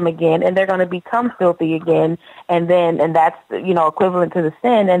use them again, and they're going to become filthy again. And that's, equivalent to the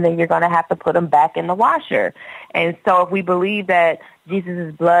sin. And then you're going to have to put them back in the washer. And so if we believe that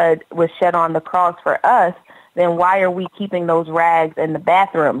Jesus' blood was shed on the cross for us, then why are we keeping those rags in the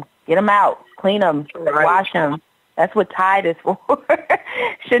bathroom? Get them out, clean them, wash them. That's what Tide is for.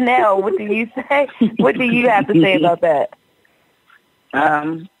 Chanel, what do you say? What do you have to say about that?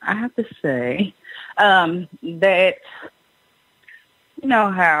 I have to say, that you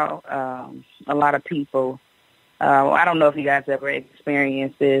know how a lot of people, I don't know if you guys ever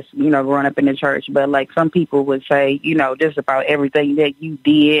experienced this, you know, growing up in the church, but like some people would say, you know, just about everything that you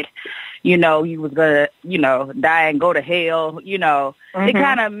did, you know, you was going to, you know, die and go to hell, you know. It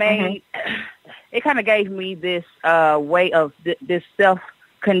kind of made, it kind of gave me this way of, this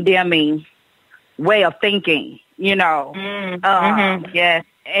self-condemning way of thinking, you know. Yes.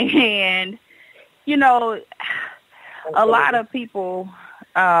 And, you know, a lot of people,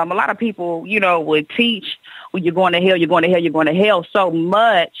 you know, would teach, well, you're going to hell, you're going to hell, you're going to hell, so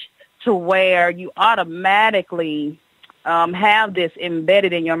much to where you automatically have this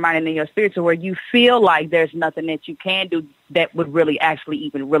embedded in your mind and in your spirit to where you feel like there's nothing that you can do that would really actually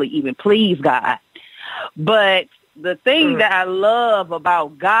even please God. But the thing that I love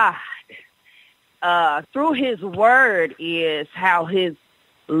about God through his word is how his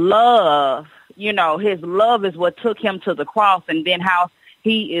love, you know, his love is what took him to the cross, and then how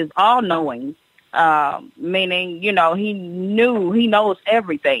he is all-knowing, meaning, you know, he knows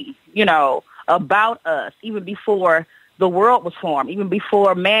everything, you know, about us, even before the world was formed, even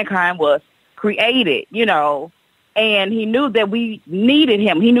before mankind was created, you know, and he knew that we needed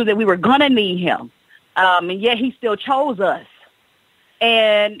him. He knew that we were going to need him, and yet he still chose us.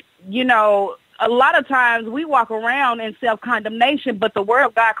 And, you know, a lot of times we walk around in self-condemnation, but the word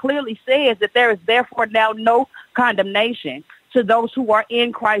of God clearly says that there is therefore now no condemnation to those who are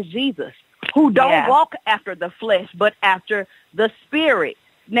in Christ Jesus, who don't walk after the flesh, but after the Spirit.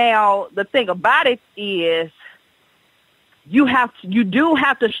 Now, the thing about it is you do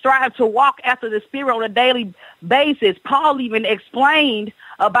have to strive to walk after the Spirit on a daily basis. Paul even explained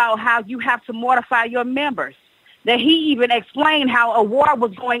about how you have to mortify your members, that he even explained how a war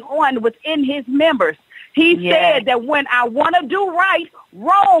was going on within his members. He said that when I want to do right,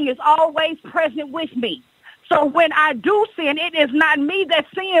 wrong is always present with me. So when I do sin, it is not me that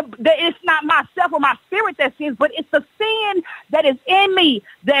sin, that it's not myself or my spirit that sins, but it's the sin that is in me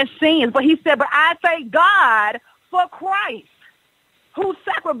that sins. But he said, but I thank God for Christ, who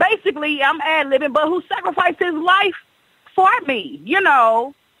basically, I'm ad-libbing, but who sacrificed his life for me, you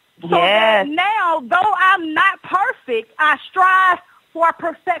know. So that now, though I'm not perfect, I strive for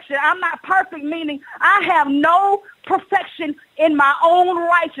perfection. I'm not perfect, meaning I have no perfection in my own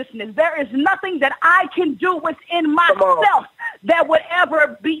righteousness. There is nothing that I can do within myself that would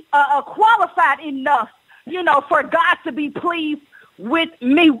ever be qualified enough, you know, for God to be pleased with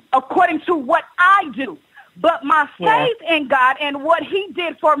me according to what I do. But my faith in God and what he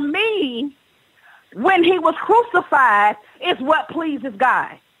did for me when he was crucified is what pleases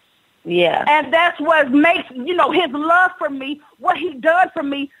God. Yeah. And that's what makes, you know, his love for me, what he does for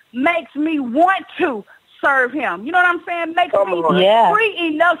me, makes me want to serve him. You know what I'm saying? Makes me free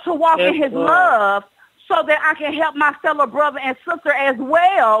enough to walk in his love so that I can help my fellow brother and sister as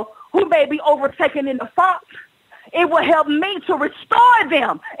well who may be overtaken in the fault. It will help me to restore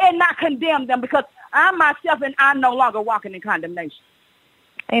them and not condemn them, because I myself and I'm no longer walking in condemnation.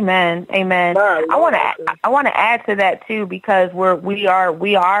 Amen. Amen. I want to add to that too, because we are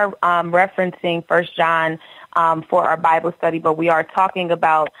referencing 1 John for our Bible study, but we are talking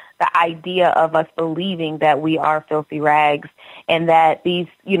about the idea of us believing that we are filthy rags, and that these,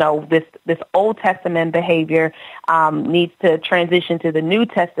 you know, this Old Testament behavior needs to transition to the New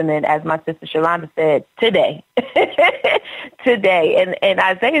Testament, as my sister Shalonda said today. Today, and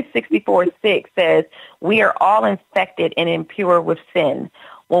Isaiah 64:6 says, "We are all infected and impure with sin.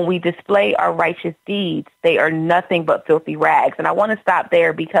 When we display our righteous deeds, they are nothing but filthy rags." And I want to stop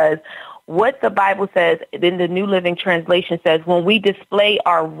there, because what the Bible says in the New Living Translation says, when we display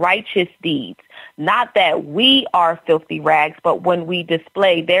our righteous deeds, not that we are filthy rags, but when we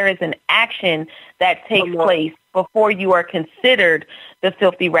display, there is an action that takes place before you are considered the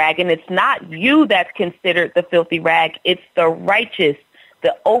filthy rag. And it's not you that's considered the filthy rag. It's the righteous,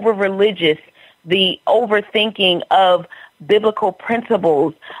 the over-religious, the overthinking of biblical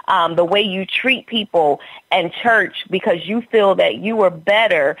principles, the way you treat people and church because you feel that you are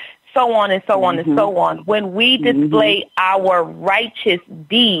better, so on and so on and so on. When we display our righteous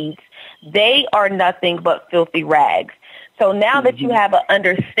deeds, they are nothing but filthy rags. So now that you have an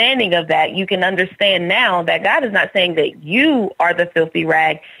understanding of that, you can understand now that God is not saying that you are the filthy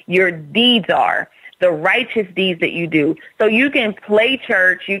rag, your deeds are. The righteous deeds that you do. So you can play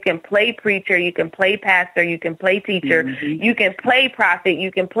church, you can play preacher, you can play pastor, you can play teacher, you can play prophet,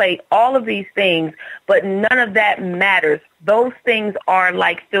 you can play all of these things, but none of that matters. Those things are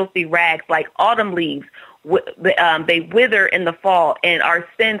like filthy rags, like autumn leaves. They wither in the fall, and our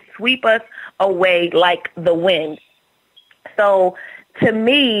sins sweep us away like the wind. So to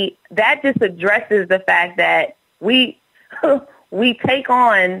me, that just addresses the fact that we take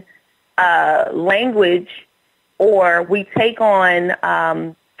on language, or we take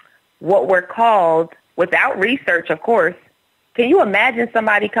on what we're called without research, of course. Can you imagine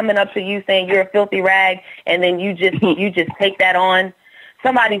somebody coming up to you saying you're a filthy rag, and then you just take that on?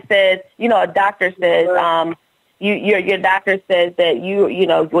 Somebody says, a doctor says, your doctor says that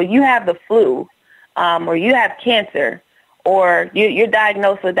you have the flu, or you have cancer, or you're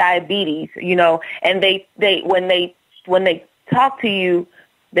diagnosed with diabetes, and they when they talk to you,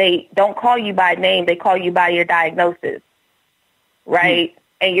 they don't call you by name, they call you by your diagnosis, right?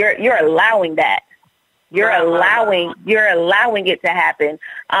 And you're allowing that. You're allowing it to happen.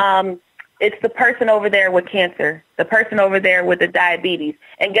 It's the person over there with cancer, the person over there with the diabetes.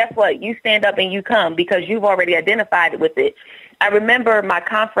 And guess what? You stand up and you come because you've already identified with it. I remember my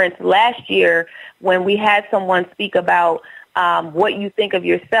conference last year when we had someone speak about what you think of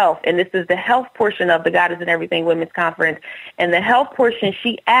yourself. And this is the health portion of the God is in Everything Women's Conference. And the health portion,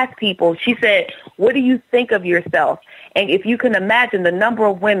 she asked people, she said, what do you think of yourself? And if you can imagine the number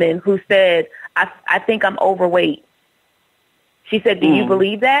of women who said, I think I'm overweight. She said, do you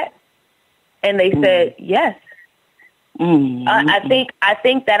believe that? And they said, yes. I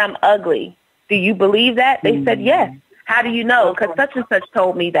think that I'm ugly. Do you believe that? They said, yes. How do you know? Because such and such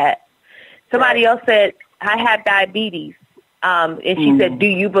told me that. Somebody else said, I have diabetes. And she said, do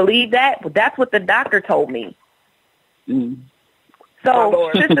you believe that? Well, that's what the doctor told me.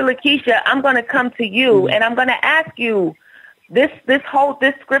 So, Sister Lakeisha, I'm going to come to you and I'm going to ask you, this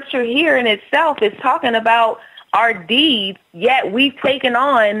scripture here in itself is talking about our deeds, yet we've taken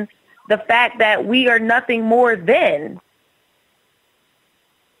on the fact that we are nothing more than.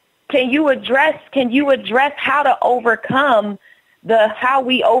 Can you address how to overcome how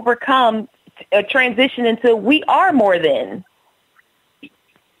we overcome a transition into we are more than?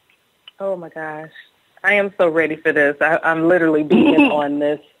 Oh my gosh. I am so ready for this. I'm literally being on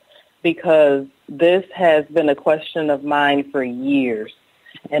this because this has been a question of mine for years,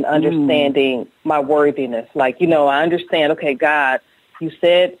 and understanding my worthiness. Like, I understand, okay, God, you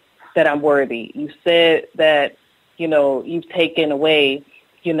said that I'm worthy. You said that, you've taken away,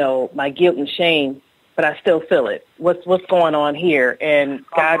 my guilt and shame, but I still feel it. What's going on here? And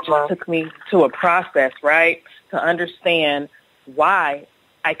God just took me to a process, right, to understand why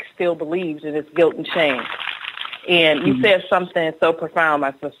I still believed in this guilt and shame. And you said something so profound,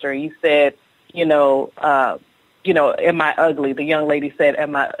 my sister. You said, am I ugly? The young lady said,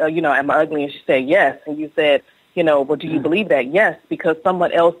 am I ugly? And she said, yes. And you said, well, do you believe that? Yes, because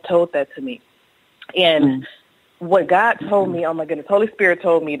someone else told that to me. And what God told me, oh my goodness, Holy Spirit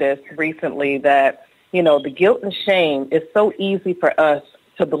told me this recently, that, the guilt and shame is so easy for us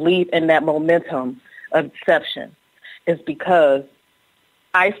to believe in that momentum of deception is because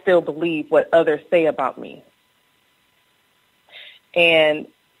I still believe what others say about me. And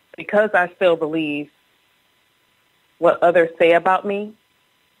because I still believe what others say about me,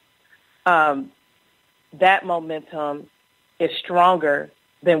 that momentum is stronger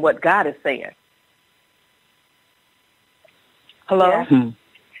than what God is saying. Hello? Yeah.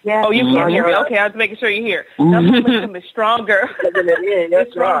 Yeah. Oh, you can't hear me. Okay, I was making sure you hear. That momentum is stronger.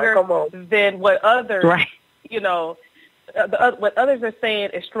 It's stronger than what others, what others are saying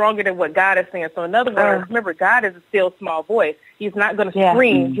is stronger than what God is saying. So in other words, remember, God is a still small voice. He's not going to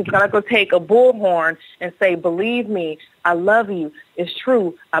scream. He's not going to take a bullhorn and say, believe me, I love you. It's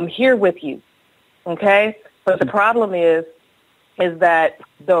true. I'm here with you. Okay? But the problem is that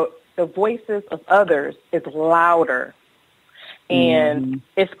the voices of others is louder. And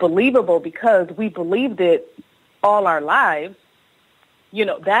it's believable because we believed it all our lives.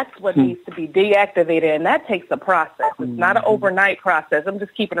 That's what needs to be deactivated, and that takes a process. It's not an overnight process. I'm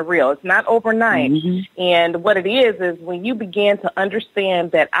just keeping it real. It's not overnight. And what it is when you begin to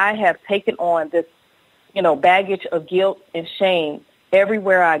understand that I have taken on this, baggage of guilt and shame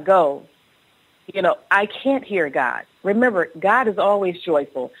everywhere I go, I can't hear God. Remember, God is always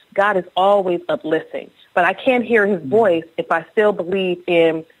joyful. God is always uplifting. But I can't hear his voice if I still believe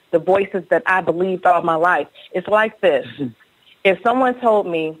in the voices that I believed all my life. It's like this. If someone told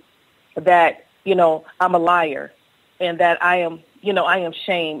me that, I'm a liar and that I am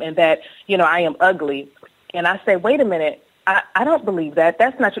shame and that, I am ugly, and I say, wait a minute, I don't believe that.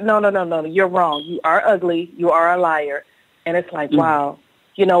 That's not true. No, you're wrong. You are ugly. You are a liar. And it's like, wow,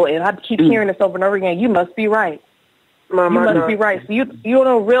 and I keep hearing this over and over again. You must be right. Mama, you must be right. So you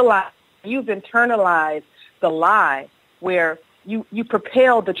don't realize you've internalized the lie where you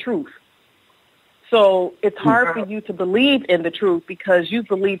propel the truth. So it's hard for you to believe in the truth because you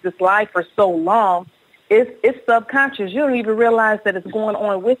believed this lie for so long, it's subconscious. You don't even realize that it's going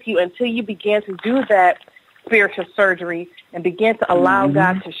on with you until you begin to do that spiritual surgery and begin to allow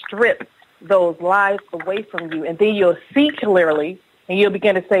God to strip those lies away from you. And then you'll see clearly and you'll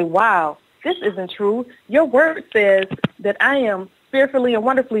begin to say, wow, this isn't true. Your word says that I am fearfully and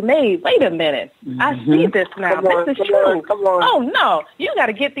wonderfully made. Wait a minute. I see this now. This is true. Oh, no. You got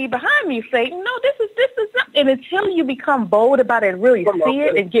to get thee behind me, Satan. No, this is not. And until you become bold about it and really see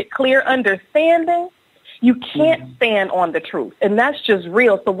it and get clear understanding, you can't stand on the truth. And that's just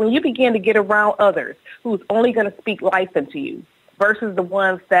real. So when you begin to get around others who's only going to speak life into you versus the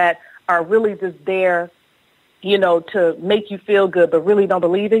ones that are really just there, you know, to make you feel good but really don't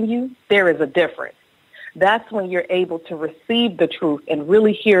believe in you, there is a difference. That's when you're able to receive the truth and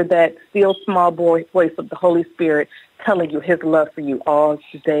really hear that still small voice of the Holy Spirit telling you his love for you all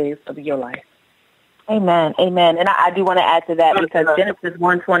the days of your life. Amen. Amen. And I do want to add to that because Genesis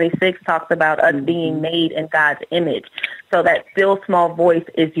 1:26 talks about us being made in God's image. So that still small voice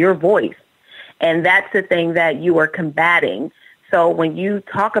is your voice. And that's the thing that you are combating. So when you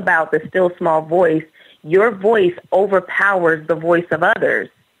talk about the still small voice, your voice overpowers the voice of others.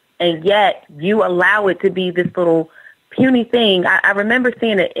 And yet you allow it to be this little puny thing. I remember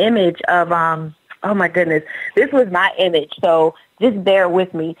seeing an image of, oh my goodness, this was my image. So just bear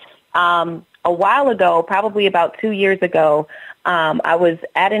with me. A while ago, probably about 2 years ago, I was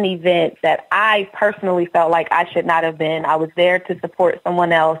at an event that I personally felt like I should not have been. I was there to support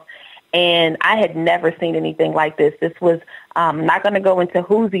someone else, and I had never seen anything like this. This was, I'm not going to go into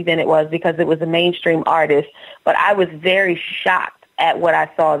whose event it was because it was a mainstream artist, but I was very shocked at what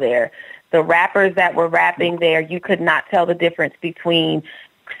I saw there. The rappers that were rapping there, you could not tell the difference between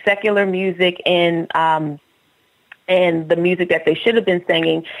secular music and the music that they should have been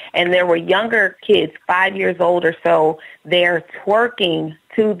singing. And there were younger kids, 5 years old or so, they're twerking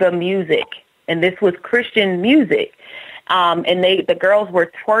to the music. And this was Christian music. And the girls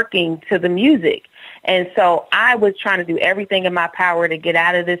were twerking to the music. And so I was trying to do everything in my power to get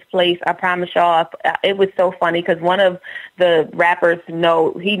out of this place. I promise y'all, it was so funny because one of the rappers, he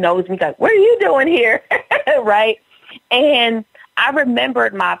knows me, like, what are you doing here? Right? And I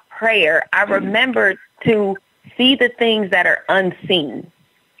remembered my prayer. I remembered to see the things that are unseen.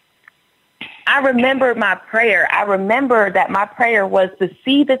 I remember my prayer. I remember that my prayer was to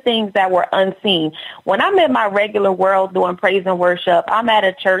see the things that were unseen. When I'm in my regular world doing praise and worship, I'm at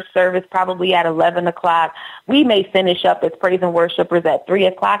a church service probably at 11 o'clock. We may finish up as praise and worshipers at 3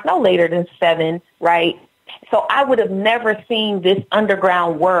 o'clock, no later than 7, right? So I would have never seen this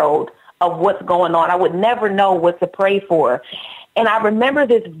underground world of what's going on. I would never know what to pray for. And I remember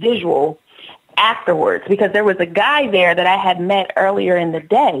this visual afterwards because there was a guy there that I had met earlier in the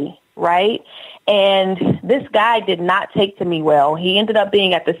day, right? And this guy did not take to me well. He ended up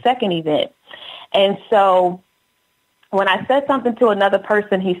being at the second event. And so when I said something to another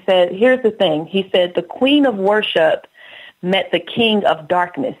person, he said, here's the thing. He said, the queen of worship met the king of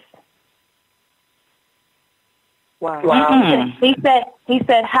darkness. Wow. He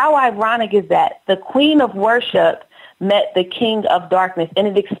said, how ironic is that? The queen of worship met the king of darkness. And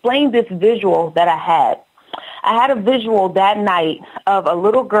it explained this visual that I had. I had a visual that night of a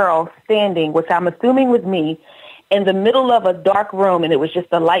little girl standing, which I'm assuming was me, in the middle of a dark room, and it was just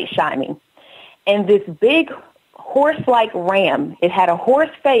a light shining. And this big horse-like ram, it had a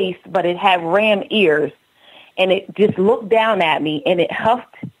horse face, but it had ram ears, and it just looked down at me, and it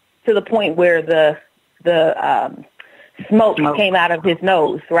huffed to the point where the smoke came out of his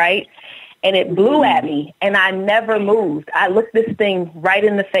nose, right? And it blew at me, and I never moved. I looked this thing right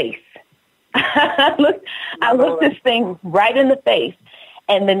in the face. I looked this thing right in the face.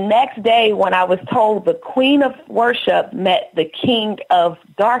 And the next day when I was told the queen of worship met the king of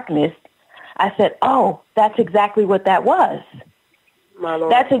darkness, I said, oh, that's exactly what that was.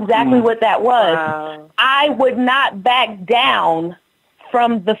 That's exactly what that was. Wow. I would not back down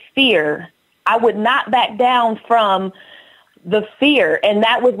from the fear. I would not back down from the fear. And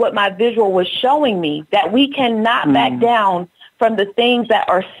that was what my visual was showing me, that we cannot back down from the things that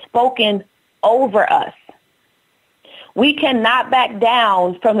are spoken over us. We cannot back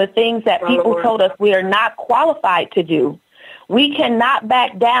down from the things that people told us we are not qualified to do. We cannot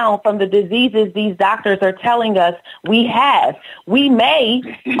back down from the diseases these doctors are telling us we have. We may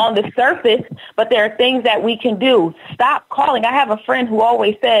on the surface, but there are things that we can do. Stop calling. I have a friend who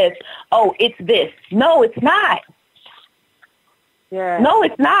always says, oh, it's this. No, it's not. Yeah. No,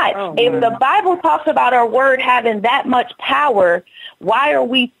 it's not. Oh, if the Bible talks about our word having that much power, why are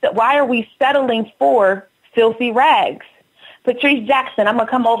we settling for filthy rags? Patrice Jackson, I'm going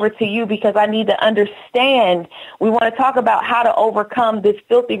to come over to you because I need to understand. We want to talk about how to overcome this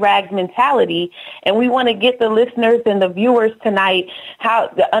filthy rags mentality, and we want to get the listeners and the viewers tonight how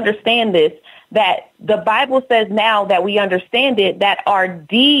to understand this, that the Bible says now that we understand it, that our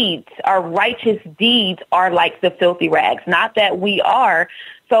deeds, our righteous deeds are like the filthy rags, not that we are.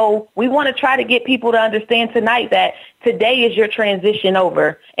 So we want to try to get people to understand tonight that today is your transition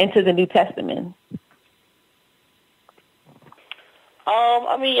over into the New Testament.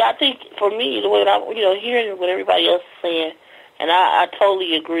 I think for me, the way I'm, hearing what everybody else is saying, and I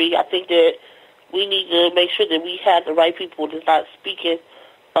totally agree. I think that we need to make sure that we have the right people that's not speaking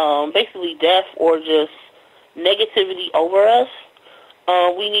basically death or just negativity over us.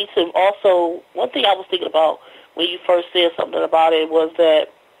 We need to also, one thing I was thinking about when you first said something about it was that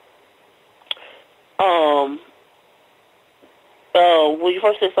when you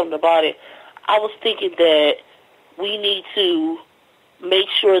first said something about it, I was thinking that we need to make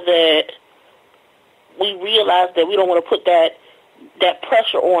sure that we realize that we don't want to put that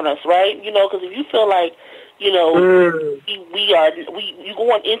pressure on us, right? Because if you feel like, you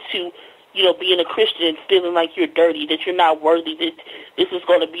going into, being a Christian feeling like you're dirty, that you're not worthy, that this is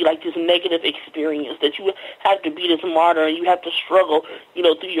going to be like this negative experience, that you have to be this martyr and you have to struggle,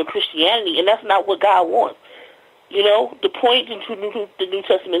 through your Christianity, and that's not what God wants. The point into the New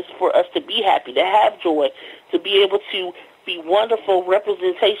Testament is for us to be happy, to have joy, to be able to be wonderful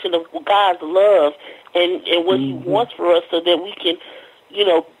representation of God's love and what He wants for us, so that we can,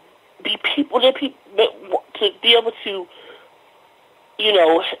 be people to be able to,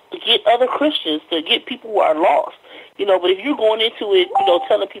 get other Christians, to get people who are lost. But if you're going into it,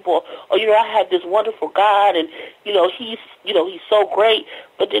 telling people, I have this wonderful God, and He's so great,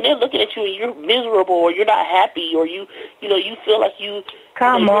 but then they're looking at you and you're miserable, or you're not happy, or you feel like you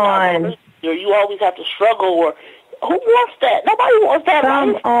come on, or you always have to struggle, or who wants that? Nobody wants that.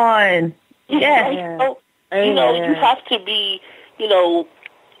 Come on, yeah. You have to be,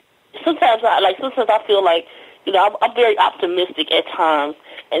 sometimes I feel like, I'm very optimistic at times,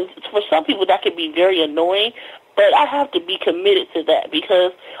 and for some people that can be very annoying, but I have to be committed to that,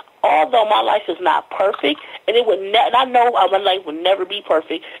 because although my life is not perfect, and and I know my life will never be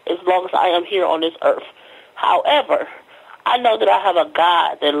perfect as long as I am here on this earth. However, I know that I have a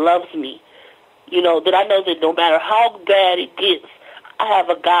God that loves me, that I know that no matter how bad it gets, I have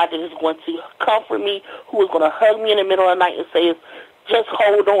a God that is going to comfort me, who is going to hug me in the middle of the night and say, just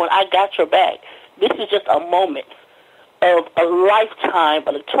hold on, I got your back. This is just a moment of a lifetime,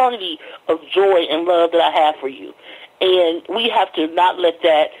 an eternity of joy and love that I have for you. And we have to not let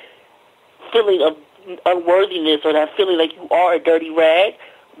that feeling of unworthiness or that feeling like you are a dirty rag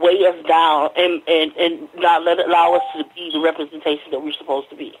weigh us down and not allow us to be the representation that we're supposed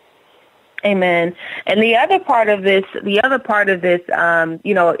to be. Amen. And the other part of this,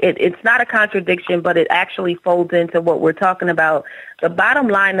 it's not a contradiction, but it actually folds into what we're talking about. The bottom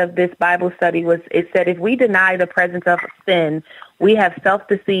line of this Bible study it said, if we deny the presence of sin, we have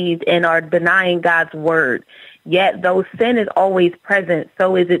self-deceived and are denying God's word. Yet though sin is always present,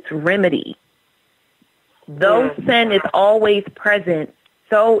 so is its remedy. Though sin is always present,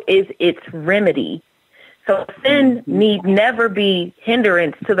 so is its remedy. So sin need never be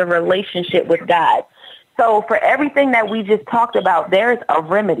hindrance to the relationship with God. So for everything that we just talked about, there's a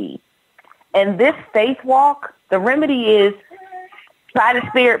remedy. And this faith walk, the remedy is try the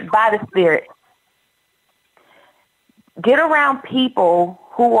Spirit, by the Spirit. Get around people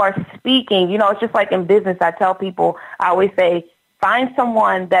who are speaking. It's just like in business, I tell people, I always say, find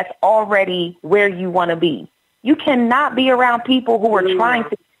someone that's already where you want to be. You cannot be around people who are trying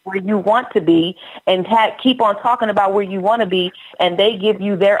to where you want to be and keep on talking about where you want to be, and they give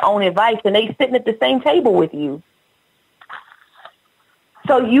you their own advice, and they sitting at the same table with you.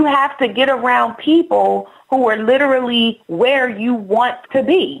 So you have to get around people who are literally where you want to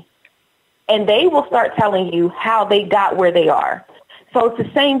be, and they will start telling you how they got where they are. So it's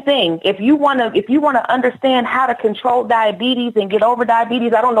the same thing. If you want to understand how to control diabetes and get over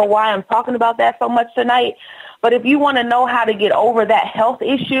diabetes, I don't know why I'm talking about that so much tonight, but if you want to know how to get over that health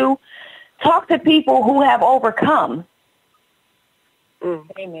issue, talk to people who have overcome.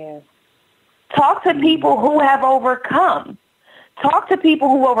 Amen. Talk to people who have overcome. Talk to people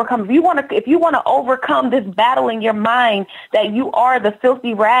who overcome. If you want to overcome this battle in your mind that you are the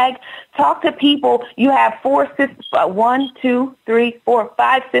filthy rag, talk to people. You have 4 sisters, 1, 2, 3, 4,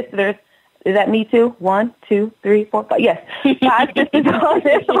 5 sisters. Is that me too? 1, 2, 3, 4, 5. Yes, 5 sisters on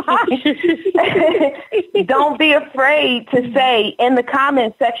this line. Don't be afraid to say in the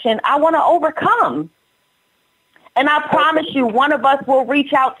comment section, I want to overcome. And I promise you, one of us will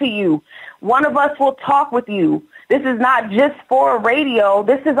reach out to you. One of us will talk with you. This is not just for radio.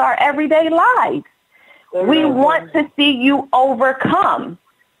 This is our everyday lives. We want to see you overcome.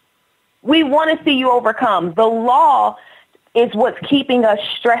 We want to see you overcome. The law is what's keeping us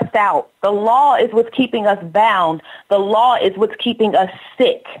stressed out. The law is what's keeping us bound. The law is what's keeping us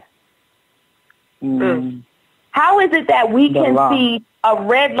sick. How is it that we can see a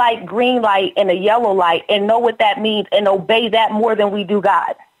red light, green light, and a yellow light and know what that means and obey that more than we do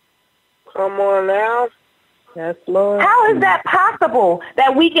God? Come on now. Yes, Lord. How is that possible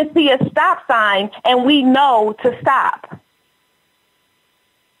that we can see a stop sign and we know to stop?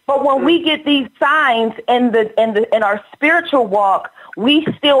 But when we get these signs in our spiritual walk, we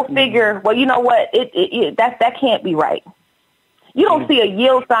still figure, well, you know what? That can't be right. You don't see a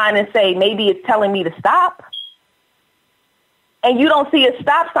yield sign and say, maybe it's telling me to stop. And you don't see a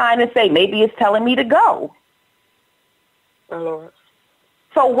stop sign and say, maybe it's telling me to go. My Lord.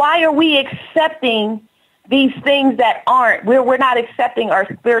 So why are we accepting these things that aren't? We're not accepting our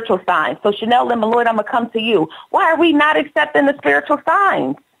spiritual signs. So Chanel and Malloyd, I'm going to come to you. Why are we not accepting the spiritual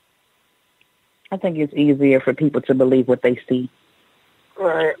signs? I think it's easier for people to believe what they see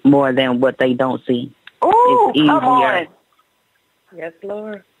more than what they don't see. Ooh, it's easier. Come on. Yes,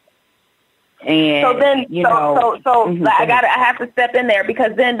 Lord. And so then, I have to step in there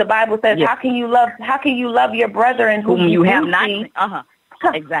because then the Bible says, yes. how can you love your brother and whom you have not seen?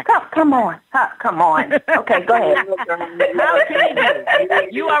 Exactly. Come on. Okay, go ahead.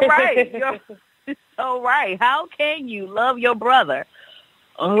 You are right. You're so right. How can you love your brother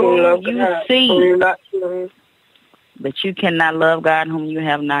whom you see, but you cannot love God whom you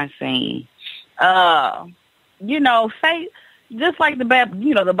have not seen? Faith, just like the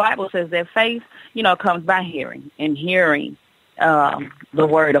Bible says that faith, comes by hearing, and hearing the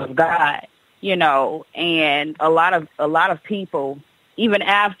word of God. And a lot of people, even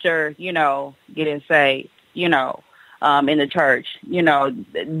after getting saved, in the church,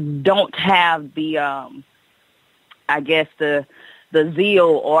 don't have the the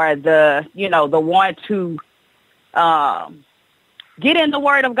zeal or the want to get in the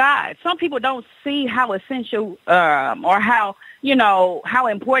word of God. Some people don't see how essential or how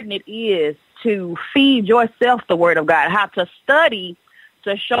important it is to feed yourself the word of God, how to study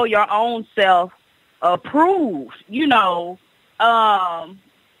to show your own self approved. The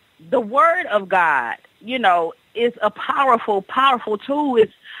word of God, is a powerful tool.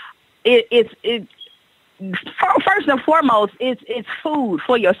 It's first and foremost, it's food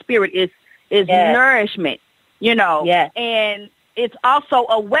for your spirit. It's nourishment, and it's also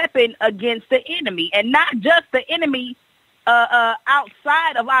a weapon against the enemy, and not just the enemy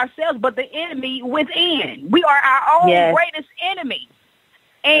outside of ourselves, but the enemy within. We are our own greatest enemy.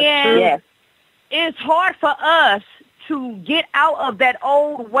 And it's hard for us to get out of that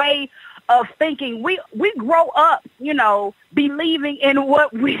old way of thinking. We grow up, believing in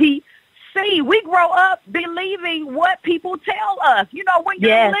what we see. We grow up believing what people tell us. When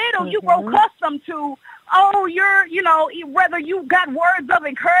you're little, you grow accustomed to, whether you got words of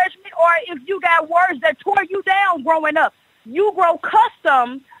encouragement or if you got words that tore you down growing up, you grow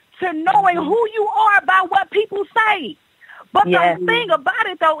accustomed to knowing who you are by what people say. But the thing about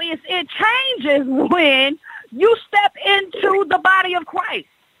it, though, is it changes when you step into the body of Christ.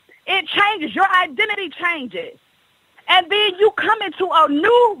 It changes. Your identity changes. And then you come into a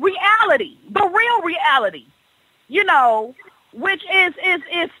new reality, the real reality, which is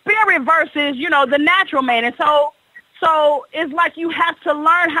spirit versus, the natural man. And so it's like you have to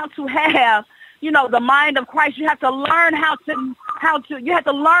learn how to have, the mind of Christ. You have to learn you have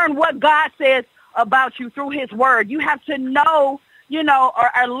to learn what God says about you through his word. You have to know,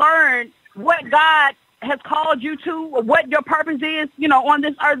 or learn what God has called you to, what your purpose is, on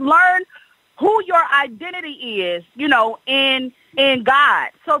this earth. Learn who your identity is, in God,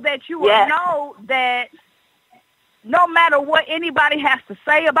 so that you will know that no matter what anybody has to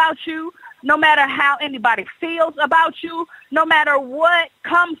say about you, no matter how anybody feels about you, no matter what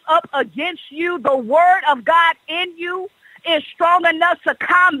comes up against you, the word of God in you is strong enough to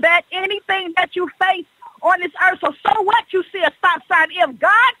combat anything that you face on this earth. So what? You see a stop sign. If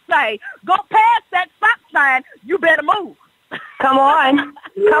God say, go past that stop sign, you better move. Come on.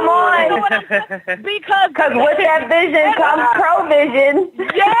 Because with that vision comes provision.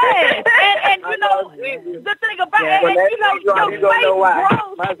 Yes. And the thing about it, and your faith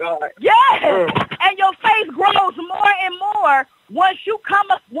grows. My God. Yes. And your faith grows more and more once you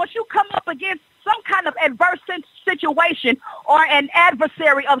come up against some kind of adverse situation or an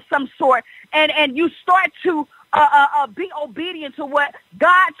adversary of some sort, and you start to be obedient to what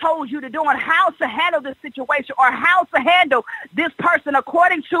God told you to do and how to handle this situation or how to handle this person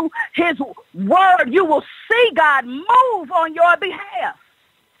according to his word, you will see God move on your behalf.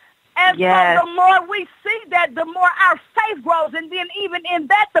 And so the more we see that, the more our faith grows. And then even in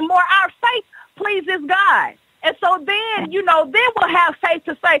that, the more our faith pleases God. And so then, you know, then we'll have faith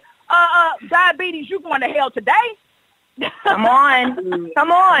to say, diabetes, you're going to hell today. Come on.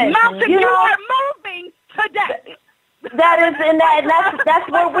 Come on. Mountain, you are moving today. That is, and that's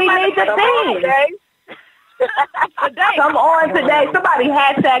what we need to see. Come on today. Somebody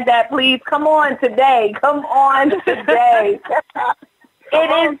hashtag that, please. Come on today. Come on today.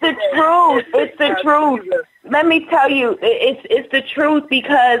 It is the truth. It's the truth. Let me tell you, it's the truth,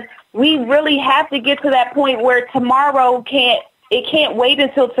 because we really have to get to that point where tomorrow can't wait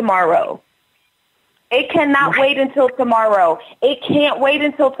until tomorrow. It cannot wait until tomorrow. It can't wait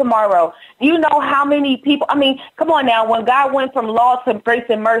until tomorrow. You know how many people, I mean, come on now, when God went from law to grace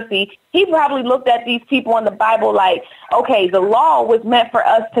and mercy, he probably looked at these people in the Bible like, okay, the law was meant for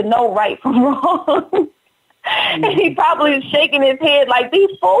us to know right from wrong. And he probably is shaking his head like, these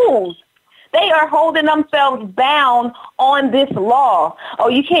fools, they are holding themselves bound on this law. Oh,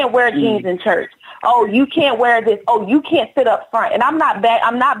 you can't wear jeans in church. Oh, you can't wear this. Oh, you can't sit up front. And I'm not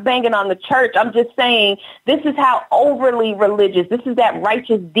banging on the church. I'm just saying this is how overly religious. This is that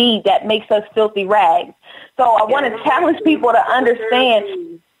righteous deed that makes us filthy rags. So I want to challenge people to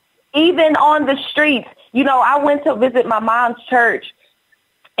understand, even on the streets. You know, I went to visit my mom's church,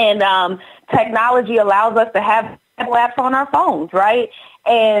 and technology allows us to have apps on our phones, right?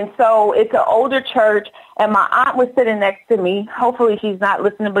 And so it's an older church, and my aunt was sitting next to me. Hopefully she's not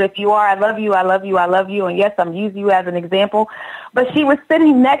listening, but if you are, I love you, I love you, I love you. And yes, I'm using you as an example. But she was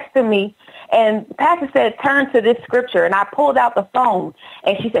sitting next to me, and Pastor said, turn to this scripture. And I pulled out the phone,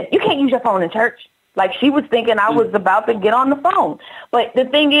 and she said, you can't use your phone in church. Like she was thinking I was about to get on the phone. But the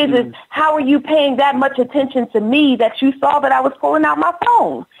thing is how are you paying that much attention to me that you saw that I was pulling out my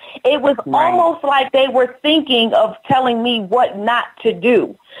phone? It was almost like they were thinking of telling me what not to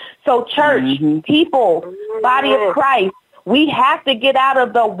do. So church, people, body of Christ, we have to get out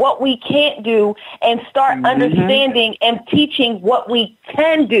of the what we can't do and start understanding and teaching what we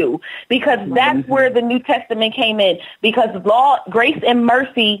can do, because that's where the New Testament came in, because law, grace and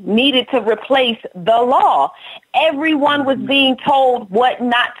mercy needed to replace the law. Everyone was being told what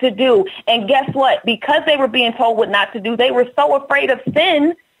not to do. And guess what? Because they were being told what not to do, they were so afraid of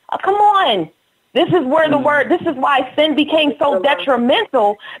sin. Come on. This is where this is why sin became so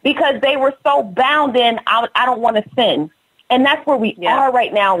detrimental, because they were so bound in, I don't want to sin. And that's where we are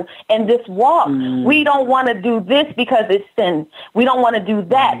right now in this walk. We don't want to do this because it's sin. We don't want to do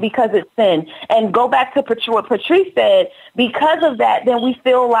that because it's sin. And go back to what Patrice said, because of that, then we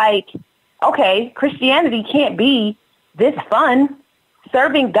feel like, okay, Christianity can't be this fun.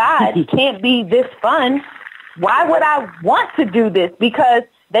 Serving God can't be this fun. Why would I want to do this? Because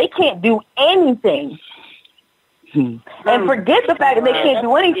they can't do anything. And forget the fact that they can't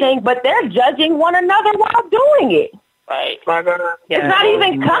do anything, but they're judging one another while doing it. Right. It's not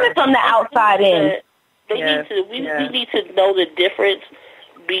even coming from the outside in. We need to know the difference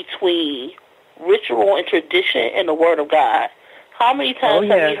between ritual and tradition and the Word of God. How many times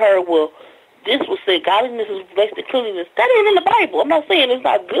have we heard, well, this will say godliness is based on cleanliness? That ain't in the Bible. I'm not saying it's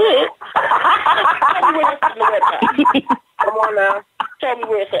not good. Tell me where that's in the Word of God. Come on now. Tell me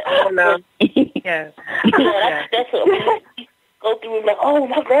where it's at. Come on now. Yes. That's go through and like, oh,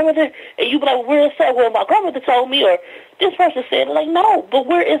 my grandmother, and you be like, where is that? Well, my grandmother told me, or this person said, like, no, but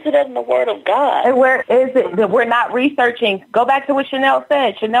where is it in the Word of God? And where is it that we're not researching? Go back to what Chanel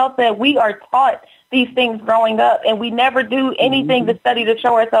said. Chanel said we are taught these things growing up, and we never do anything to study to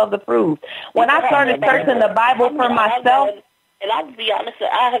show ourselves approved. When I started searching the Bible for myself, and I'll be honest,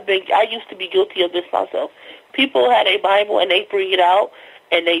 I used to be guilty of this myself. People had a Bible, and they bring it out,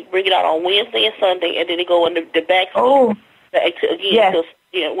 and they bring it out on Wednesday and Sunday, and then they go in the back. Again,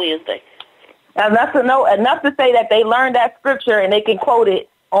 Wednesday. Enough to say that they learned that scripture and they can quote it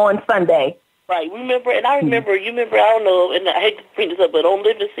on Sunday. Right. You remember, I don't know, and I hate to bring this up, but on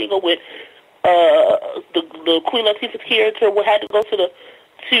Living Single with the Queen Latifah's character had to go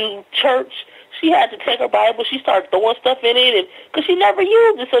to church. She had to take her Bible. She started throwing stuff in it, and because she never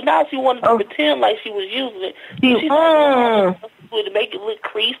used it, so now she wanted to pretend like she was using it. She started to make it look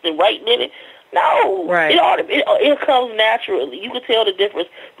creased and writing in it. No, it comes naturally. You can tell the difference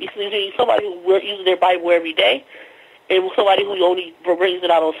between somebody who uses their Bible every day and somebody who only brings it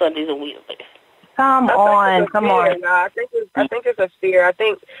out on Sundays and Wednesdays. Come on. No, I think it's a fear. I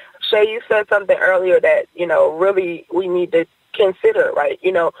think, Shay, you said something earlier that, really we need to consider, right?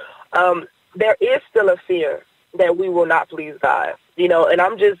 There is still a fear that we will not please God. You know, and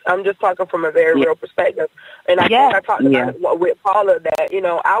I'm just talking from a very real perspective. And I think I talked about it with Paula that, you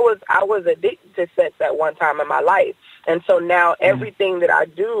know, I was addicted to sex at one time in my life. And so now everything that I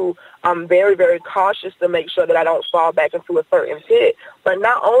do, I'm very, very cautious to make sure that I don't fall back into a certain pit. But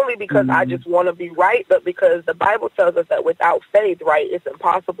not only because I just want to be right, but because the Bible tells us that without faith, right, it's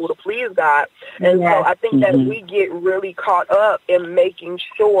impossible to please God. And so I think that we get really caught up in making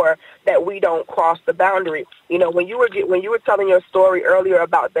sure that we don't cross the boundary. You know, when you were telling your story earlier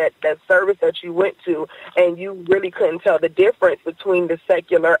about that service that you went to, and you really couldn't tell the difference between the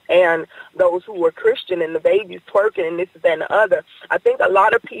secular and those who were Christian, and the babies twerking and this, that, and the other. I think a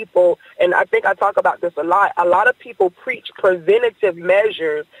lot of people, and I think I talk about this a lot of people preach preventative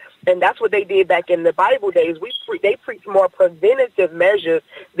measures, and that's what they did back in the Bible days. They preached more preventative measures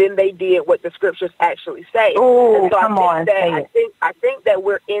than they did what the scriptures actually say. Oh, so come on. I think that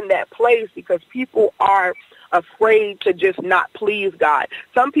we're in that place because people are afraid to just not please God.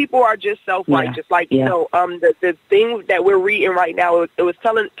 Some people are just self-righteous. You know, the thing that we're reading right now, it was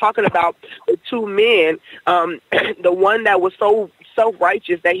talking about the two men, the one that was so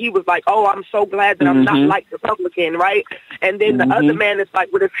self-righteous that he was like, oh, I'm so glad that I'm not like the publican, right? And then the other man is like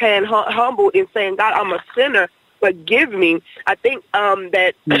with his hand humbled and saying, God, I'm a sinner, forgive me. I think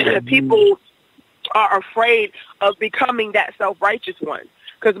that people are afraid of becoming that self-righteous one.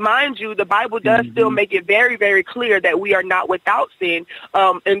 Because, mind you, the Bible does still make it very, very clear that we are not without sin.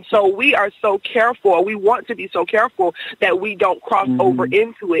 And so we are so careful. We want to be so careful that we don't cross over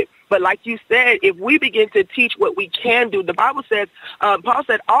into it. But like you said, if we begin to teach what we can do, the Bible says, Paul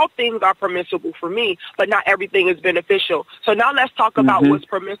said, all things are permissible for me, but not everything is beneficial. So now let's talk about what's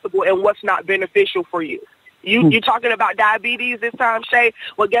permissible and what's not beneficial for you. You talking about diabetes this time, Shay?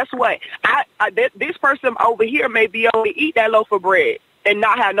 Well, guess what? This person over here may be able to eat that loaf of bread and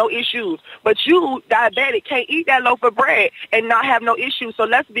not have no issues. But you, diabetic, can't eat that loaf of bread and not have no issues. So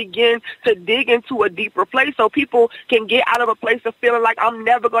let's begin to dig into a deeper place so people can get out of a place of feeling like I'm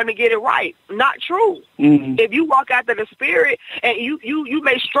never going to get it right. Not true. If you walk after the Spirit, and you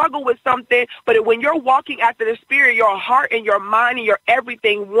may struggle with something, but when you're walking after the Spirit, your heart and your mind and your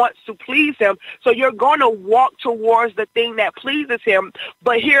everything wants to please Him. So you're going to walk towards the thing that pleases Him.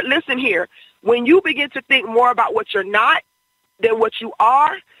 But here, listen here. When you begin to think more about what you're not than what you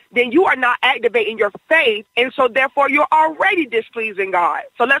are, then you are not activating your faith, and so therefore you're already displeasing God.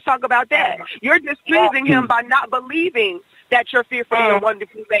 So let's talk about that. You're displeasing Him by not believing that you're fearfully and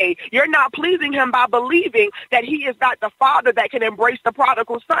wonderfully made. You're not pleasing Him by believing that He is not the Father that can embrace the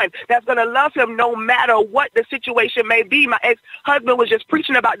prodigal son, that's going to love him no matter what the situation may be. My ex-husband was just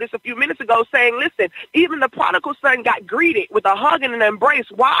preaching about this a few minutes ago, saying, listen, even the prodigal son got greeted with a hug and an embrace.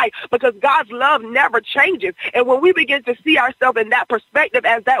 Why? Because God's love never changes. And when we begin to see ourselves in that perspective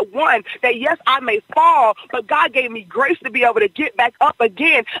as that one, that yes, I may fall, but God gave me grace to be able to get back up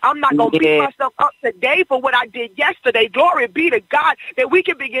again. I'm not going to beat myself up today for what I did yesterday. Glory be to God, that we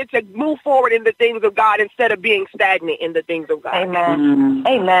can begin to move forward in the things of God instead of being stagnant in the things of God. Amen.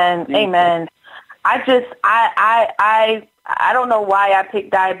 Amen. Amen. I don't know why I picked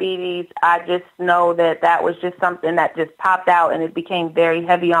diabetes. I just know that was just something that just popped out, and it became very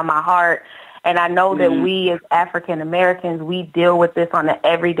heavy on my heart. And I know that we as African Americans, we deal with this on an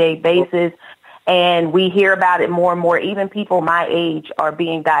everyday basis, and we hear about it more and more. Even people my age are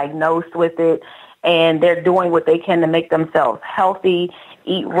being diagnosed with it, and they're doing what they can to make themselves healthy,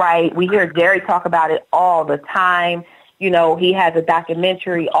 eat right. We hear Jerry talk about it all the time. You know, he has a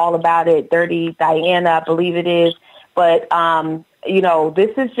documentary all about it, Dirty Diana, I believe it is. But, you know, this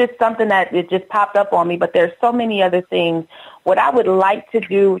is just something that it just popped up on me. But there's so many other things. What I would like to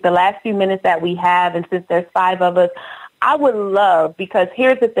do the last few minutes that we have, and since there's 5 of us, I would love, because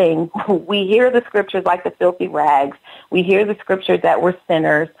here's the thing, we hear the scriptures like the filthy rags. We hear the scriptures that we're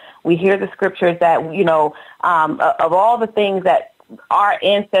sinners. We hear the scriptures that, you know, of all the things that our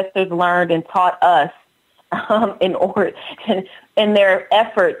ancestors learned and taught us in order, in their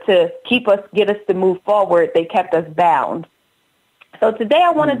effort to get us to move forward, they kept us bound. So today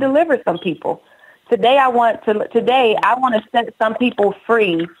I want to deliver some people. Today I want to set some people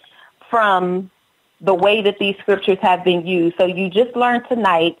free from the way that these scriptures have been used. So you just learned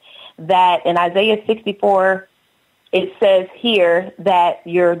tonight that in Isaiah 64, it says here that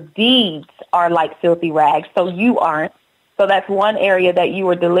your deeds are like filthy rags. So you aren't. So that's one area that you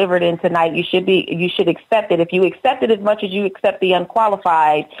were delivered in tonight. You should accept it. If you accept it as much as you accept the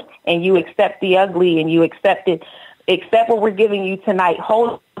unqualified, and you accept the ugly, and you accept what we're giving you tonight,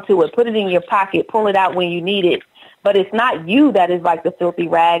 hold to it, put it in your pocket, pull it out when you need it. But it's not you that is like the filthy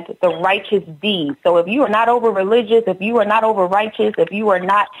rag, the righteous deed. So if you are not over religious, if you are not over righteous, if you are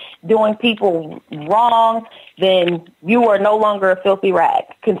not doing people wrong, then you are no longer a filthy rag,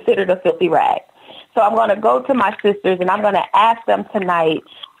 considered a filthy rag. So I'm going to go to my sisters and I'm going to ask them tonight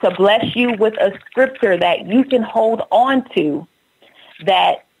to bless you with a scripture that you can hold on to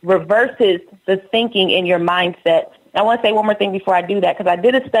that reverses the thinking in your mindset. I want to say one more thing before I do that, because I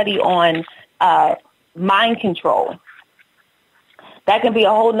did a study on mind control. That can be a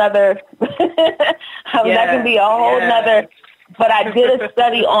whole nother, that can be a whole nother, but I did a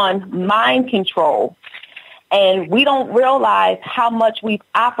study on mind control, and we don't realize how much we've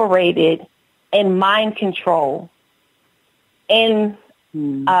operated in mind control in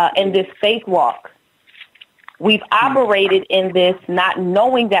this faith walk. We've operated in this not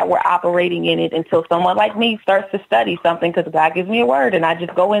knowing that we're operating in it until someone like me starts to study something, because God gives me a word and I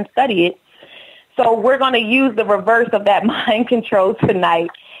just go and study it. So we're going to use the reverse of that mind control tonight,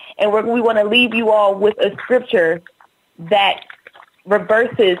 and we want to leave you all with a scripture that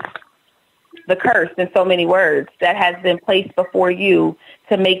reverses the curse, in so many words, that has been placed before you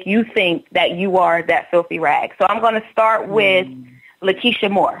to make you think that you are that filthy rag. So I'm going to start with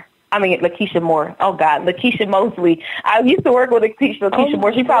Lakeisha Moore. Oh, God, Lakeisha Mosley. I used to work with Lakeisha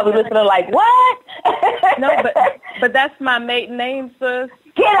Moore. She probably listening like, what? No, but that's my maiden name, sis.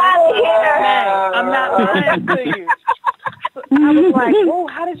 Get out of here. I'm not lying to you. I was like, oh,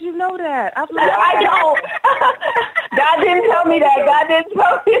 how did you know that? I was like, I know. God didn't tell me that. God didn't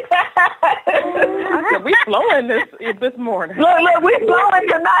tell me that. I said, we flowing this morning. Look, we flowing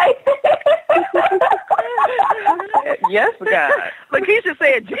tonight. Yes, God. Lakeisha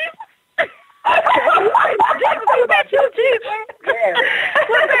said, Jesus. Jesus, what about you, Jesus?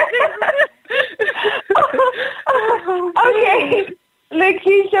 Okay.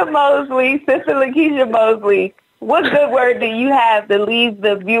 Lakeisha Mosley, Sister Lakeisha Mosley, what good word do you have to leave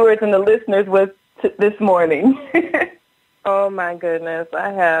the viewers and the listeners with this morning? Oh, my goodness. I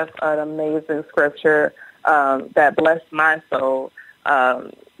have an amazing scripture that blessed my soul.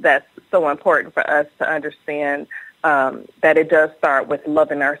 That's so important for us to understand, that it does start with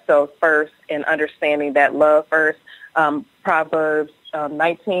loving ourselves first and understanding that love first. Proverbs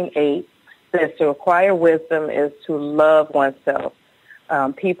 19:8 says to acquire wisdom is to love oneself.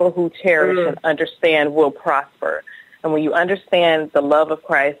 People who cherish and understand will prosper. And when you understand the love of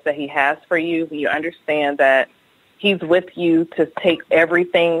Christ that he has for you, when you understand that he's with you to take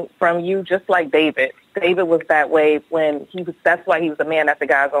everything from you, just like David. David was that way that's why he was a man after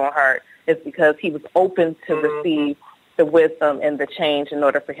God's own heart, is because he was open to receive the wisdom and the change in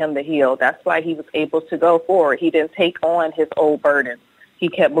order for him to heal. That's why he was able to go forward. He didn't take on his old burden. He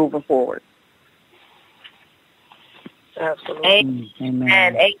kept moving forward. Absolutely.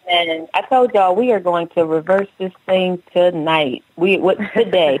 Amen. Amen. I told y'all we are going to reverse this thing tonight.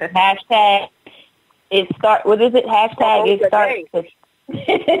 Today? Hashtag it start. What is it? Hashtag it starts.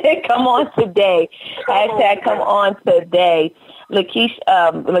 Come on today. Hashtag come on today.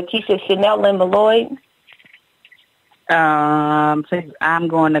 Lakeisha Chanel Lynn Malloy. So I'm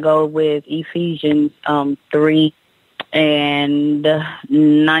going to go with Ephesians 3 and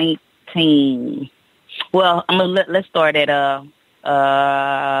 19. Well, let's start at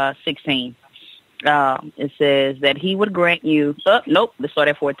 16. It says that he would grant you. Let's start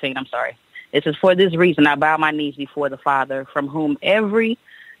at 14. I'm sorry. It says, for this reason I bow my knees before the Father, from whom every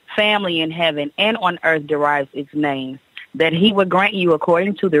family in heaven and on earth derives its name, that he would grant you,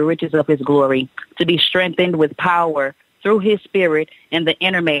 according to the riches of his glory, to be strengthened with power through his Spirit in the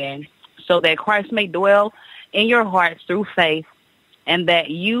inner man, so that Christ may dwell in your hearts through faith, and that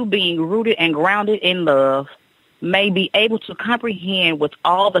you, being rooted and grounded in love, may be able to comprehend with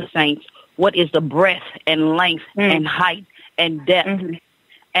all the saints what is the breadth and length and height and depth,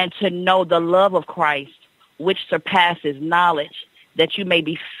 and to know the love of Christ, which surpasses knowledge, that you may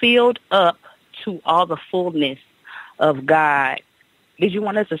be filled up to all the fullness of God. Did you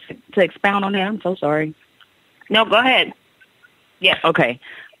want us to expound on that? I'm so sorry. No, go ahead. Yes. Okay.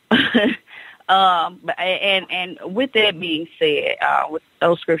 And with that being said, with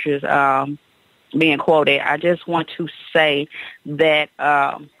those scriptures being quoted, I just want to say that,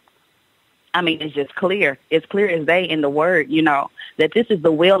 it's just clear. It's clear as day in the word, that this is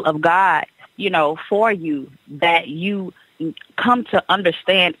the will of God, for you, that you come to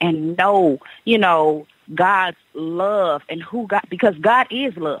understand and know, God's love and who God, because God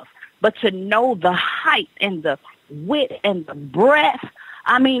is love, but to know the height and the width and the breadth,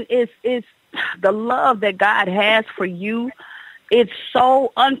 it's the love that God has for you. It's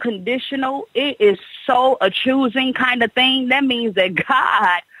so unconditional. It is so a choosing kind of thing. That means that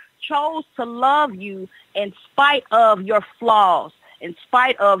God chose to love you in spite of your flaws, in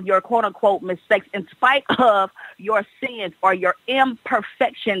spite of your quote-unquote mistakes, in spite of your sins or your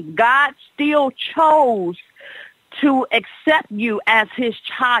imperfections. God still chose to accept you as his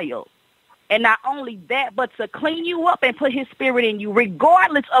child. And not only that, but to clean you up and put his spirit in you.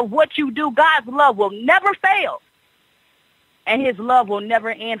 Regardless of what you do, God's love will never fail. And his love will never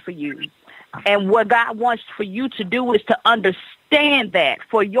end for you. And what God wants for you to do is to understand that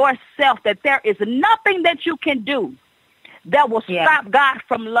for yourself, that there is nothing that you can do that will stop God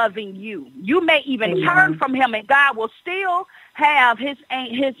from loving you. You may even turn from him, and God will still have his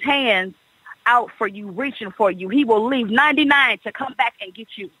hands out for you, reaching for you. He will leave 99 to come back and get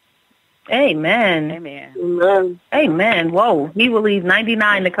you. Amen. Amen. Amen. Amen. Whoa. He will leave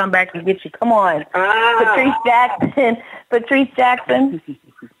 99 to come back and get you. Come on. Patrice Jackson. Patrice Jackson.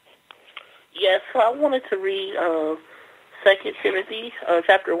 Yes, so I wanted to read 2 Timothy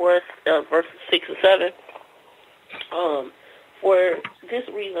chapter 1, verses 6 and 7. For this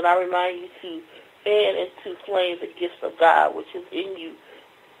reason, I remind you to fan into flame the gifts of God, which is in you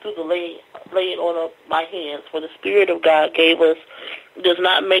through the laying on of my hands. For the Spirit of God does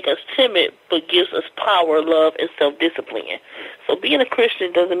not make us timid, but gives us power, love, and self-discipline. So being a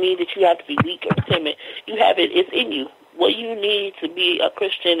Christian doesn't mean that you have to be weak or timid. You have it. It's in you. What you need to be a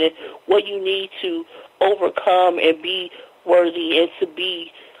Christian and what you need to overcome and be worthy and to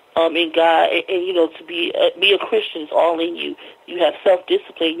be in God and you know, to be a Christian is all in you. You have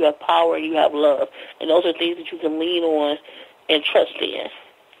self-discipline, you have power, and you have love. And those are things that you can lean on and trust in.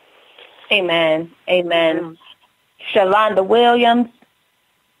 Amen. Amen. Shalonda Williams.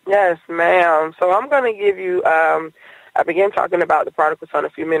 Yes, ma'am. So I'm going to give you, I began talking about the prodigal son a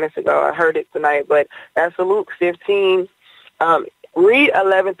few minutes ago. I heard it tonight, but that's Luke 15. Read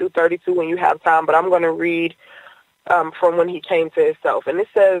 11 through 32 when you have time, but I'm going to read from when he came to himself. And it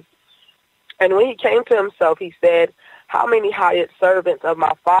says, and when he came to himself, he said, how many hired servants of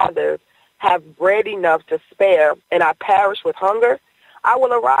my father's have bread enough to spare, and I perish with hunger? I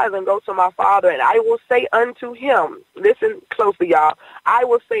will arise and go to my father, and I will say unto him, listen closely, y'all, I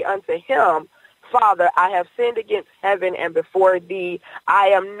will say unto him, Father, I have sinned against heaven and before thee. I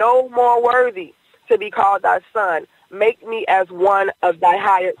am no more worthy to be called thy son. Make me as one of thy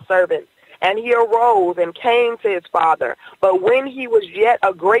hired servants. And he arose and came to his father. But when he was yet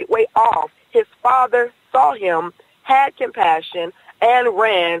a great way off, his father saw him, had compassion, and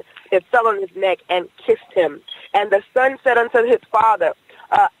ran and fell on his neck and kissed him. And the son said unto his father,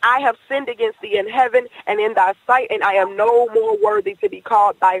 I have sinned against thee in heaven and in thy sight, and I am no more worthy to be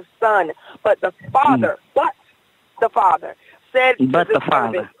called thy son. But the father said to his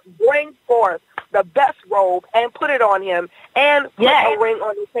servant, bring forth the best robe and put it on him, and put a ring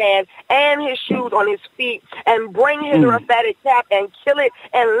on his hand and his shoes on his feet, and bring hither a fatted calf and kill it,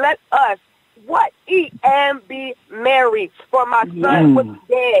 and let us eat and be merry. For my son was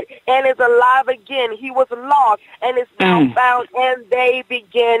dead and is alive again. He was lost and is now found, and they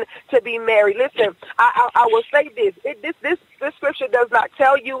begin to be merry. Listen, I will say this. This scripture does not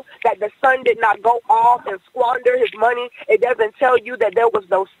tell you that the son did not go off and squander his money. It doesn't tell you that there was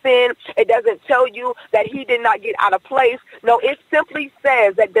no sin. It doesn't tell you that he did not get out of place. No, it simply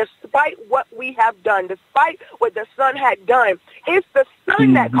says that despite what we have done, despite what the son had done, it's the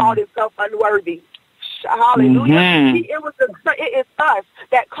son that called himself unworthy. Hallelujah. It is us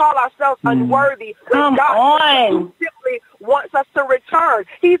that call ourselves unworthy. Come on. Simply wants us to return.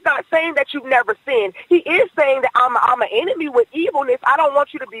 He's not saying that you've never sinned. He is saying that I'm an enemy with evilness. I don't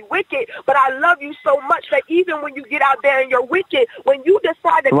want you to be wicked, but I love you so much that even when you get out there and you're wicked, when you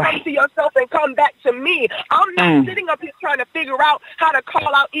decide to come to yourself and come back to me, I'm not sitting up here trying to figure out how to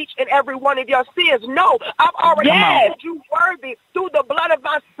call out each and every one of your sins. No, I've already made you worthy through the blood of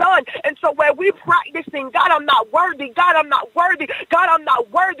my son. And so when we practicing, God, I'm not worthy. God, I'm not worthy. God, I'm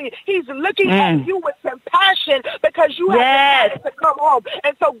not worthy. He's looking at you with compassion because you have decided to come home.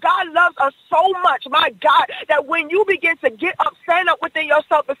 And so God loves us so much, my God, that when you begin to get up, stand up within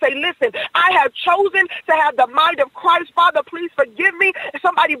yourself and say, listen, I have chosen to have the mind of Christ. Father, please forgive me.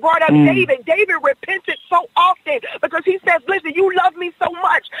 Somebody brought up David. David repented so often because he says, listen, you love me so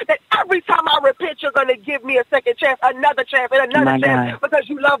much that every time I repent, you're going to give me a second chance, another chance, and another chance because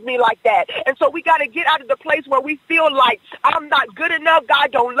you love me like that. And so we got to get out of the place where we feel like I'm not good enough.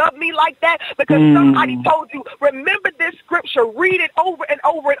 God don't love me like that because somebody told you. Remember this scripture. Read it over and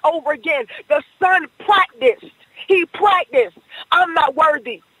over and over again. The son practiced. He practiced. I'm not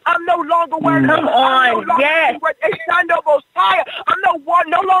worthy. I'm no longer worthy. Come on, I'm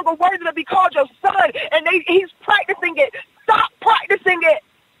no longer worthy to be called your son. And he's practicing it. Stop practicing it.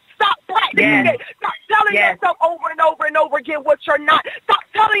 Stop practicing it. Stop telling yourself over and over and over again what you're not. Stop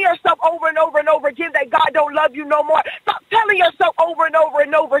telling yourself over and over and over again that God don't love you no more. Stop telling yourself over and over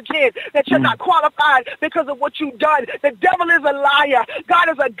and over again that you're not qualified because of what you've done. The devil is a liar. God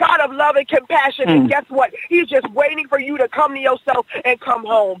is a God of love and compassion. And guess what? He's just waiting for you to come to yourself and come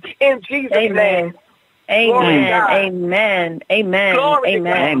home. In Jesus' name. Amen.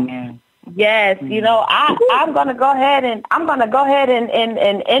 Amen. Yes, you know, I'm gonna go ahead and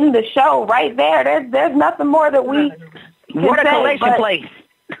end the show right there. There's nothing more that we can say. But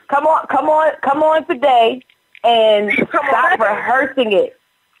come on today and stop rehearsing it.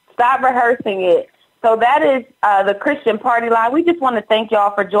 Stop rehearsing it. So that is the Christian Party Line. We just want to thank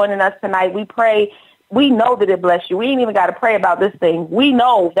y'all for joining us tonight. We pray. We know that it blessed you. We ain't even got to pray about this thing. We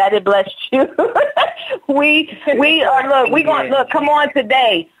know that it blessed you. we are look. Come on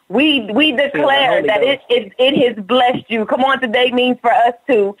today. We declare that it has blessed you. Come on today means for us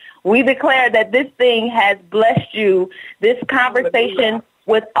too. We declare that this thing has blessed you. This conversation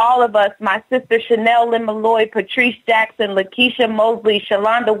with all of us, my sister Chanel Lynn Malloy, Patrice Jackson, Lakeisha Mosley,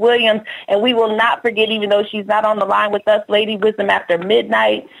 Shalonda Williams, and we will not forget, even though she's not on the line with us, Lady Wisdom After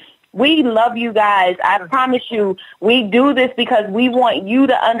Midnight. We love you guys. I promise you, we do this because we want you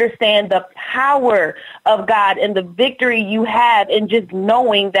to understand the power of God and the victory you have in just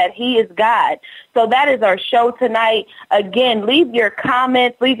knowing that he is God. So that is our show tonight. Again, leave your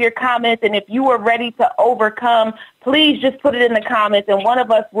comments. And if you are ready to overcome, please just put it in the comments, and one of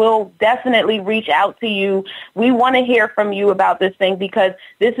us will definitely reach out to you. We want to hear from you about this thing because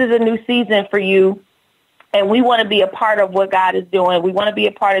this is a new season for you. And we want to be a part of what God is doing. We want to be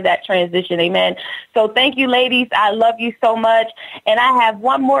a part of that transition. Amen. So thank you, ladies. I love you so much. And I have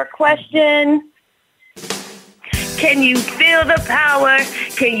one more question. Can you feel the power?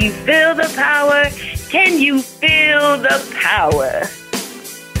 Can you feel the power? Can you feel the power?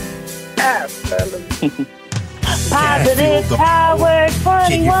 Absolutely.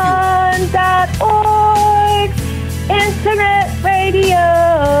 PositivePower21.org. Internet radio.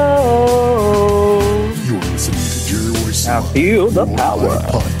 You're listening to Jerry Royce. I feel the power.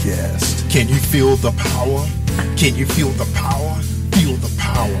 Podcast. Can you feel the power? Can you feel the power? Feel the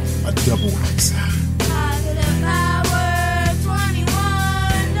power. A double XI.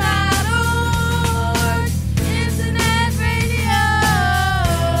 PositivePower21.org. Internet radio.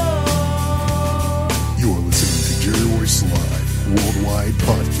 You're listening to Jerry Royce Live Worldwide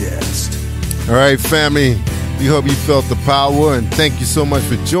Podcast. All right, family. We hope you felt the power, and thank you so much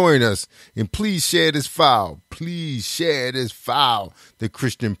for joining us. And please share this file. The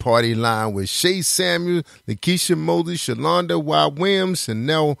Christian Party Line with Shay Samuel, Lakeisha Mosley, Shalonda Y. Williams,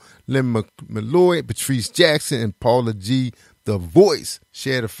 Chanel Lynn Malloy, Patrice Jackson, and Paula G. The Voice.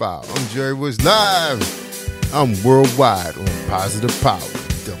 Share the file. I'm Jerry Woods Live. I'm worldwide on Positive Power,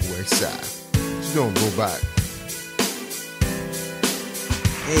 XI. What you doing, Robot?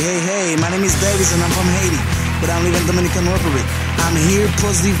 Hey, my name is Davis and I'm from Haiti, but I live in Dominican Republic. I'm here,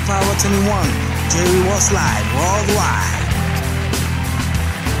 Positive Power 21. Jerry was live, worldwide.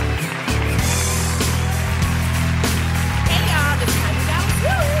 Hey y'all, this time you got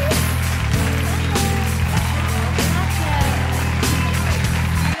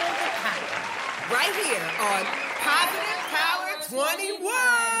right here on Positive Power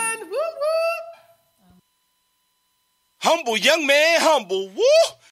 21. Woo woo. Humble young man, humble. Woo!